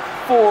big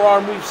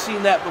forearm. We've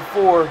seen that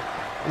before.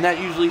 And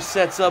that usually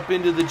sets up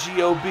into the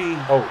GOB.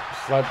 Oh,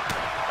 slap.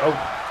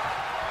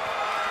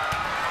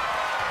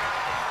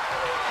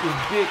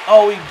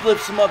 He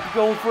lifts him up,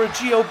 going for a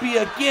GOB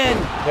again.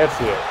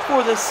 That's it.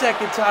 For the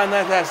second time,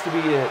 that has to be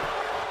it.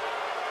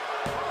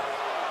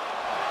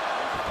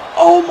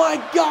 Oh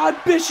my God,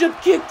 Bishop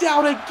kicked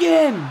out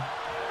again.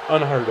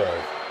 Unheard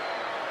of.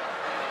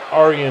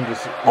 REM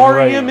is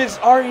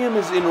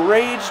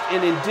enraged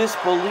and in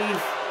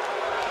disbelief,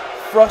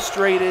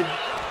 frustrated.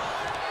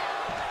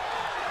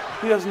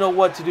 He doesn't know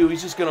what to do.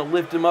 He's just going to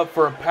lift him up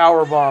for a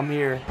powerbomb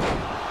here.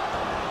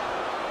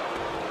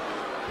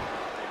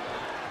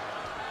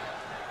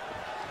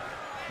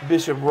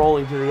 Bishop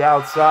rolling to the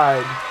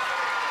outside.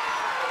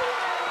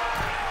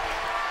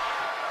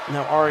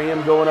 Now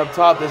REM going up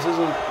top. This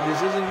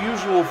isn't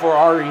usual for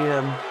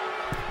REM.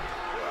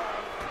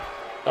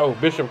 Oh,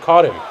 Bishop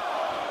caught him.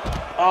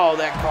 Oh,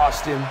 that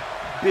cost him.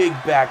 Big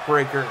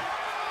backbreaker.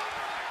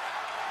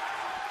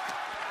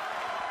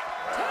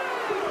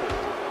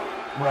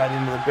 Right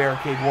into the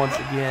barricade once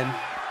again.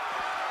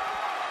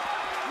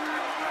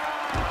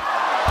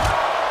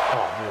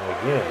 Oh, man,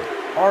 again.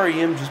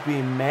 REM just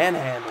being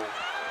manhandled.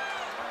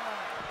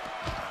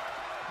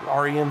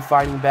 REM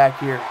fighting back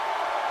here.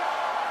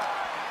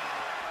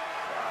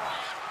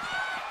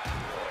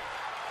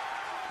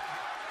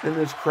 And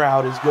this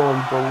crowd is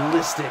going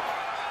ballistic.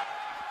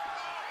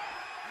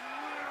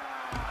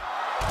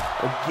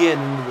 Again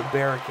into the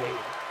barricade.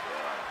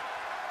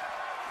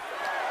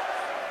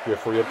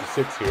 Referee up to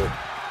 6 here.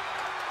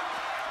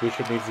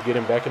 Bishop needs to get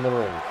him back in the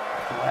ring.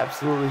 Well,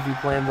 absolutely, if he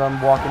plans on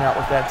walking out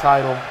with that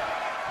title.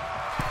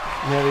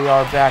 And there they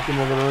are back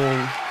into the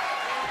ring.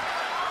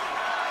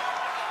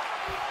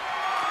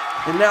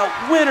 And now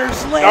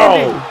Winner's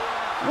Landing.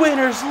 Oh.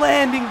 Winner's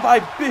Landing by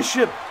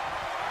Bishop.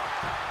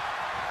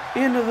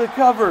 Into the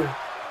cover.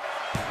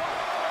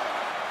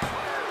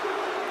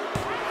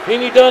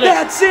 And he done it.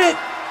 That's it.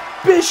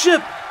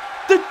 Bishop,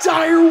 the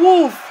Dire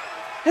Wolf,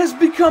 has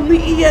become the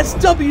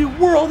ESW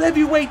World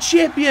Heavyweight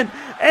Champion.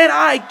 And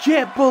I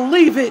can't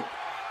believe it.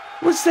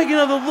 Let's take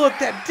another look.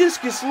 That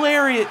discus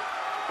lariat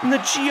and the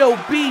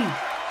GOB.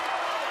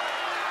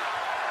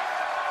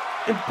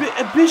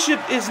 And Bishop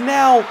is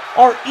now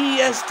our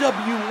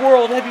ESW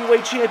World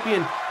Heavyweight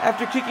Champion.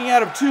 After kicking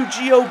out of 2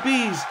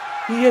 GOBs,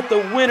 he hit the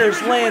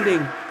Winner's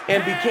Landing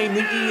and became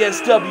the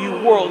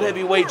ESW World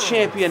Heavyweight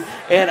Champion.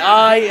 And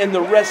I and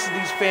the rest of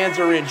these fans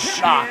are in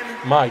shock.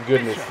 My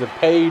goodness, the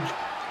page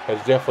has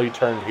definitely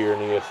turned here in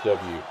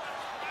ESW.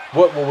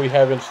 What will we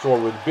have in store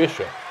with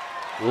Bishop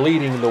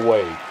leading the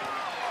way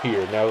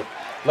here? Now,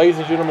 ladies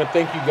and gentlemen,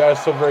 thank you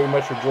guys so very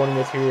much for joining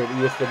us here at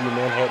ESW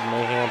Manhattan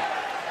Mayhem.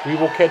 We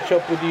will catch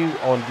up with you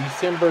on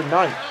December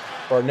 9th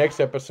for our next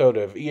episode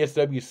of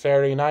ESW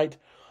Saturday Night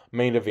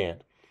Main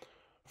Event.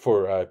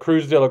 For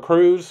Cruz de la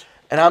Cruz.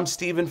 And I'm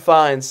Stephen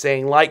Fiennes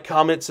saying like,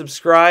 comment,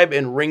 subscribe,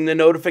 and ring the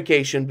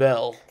notification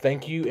bell.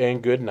 Thank you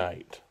and good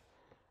night.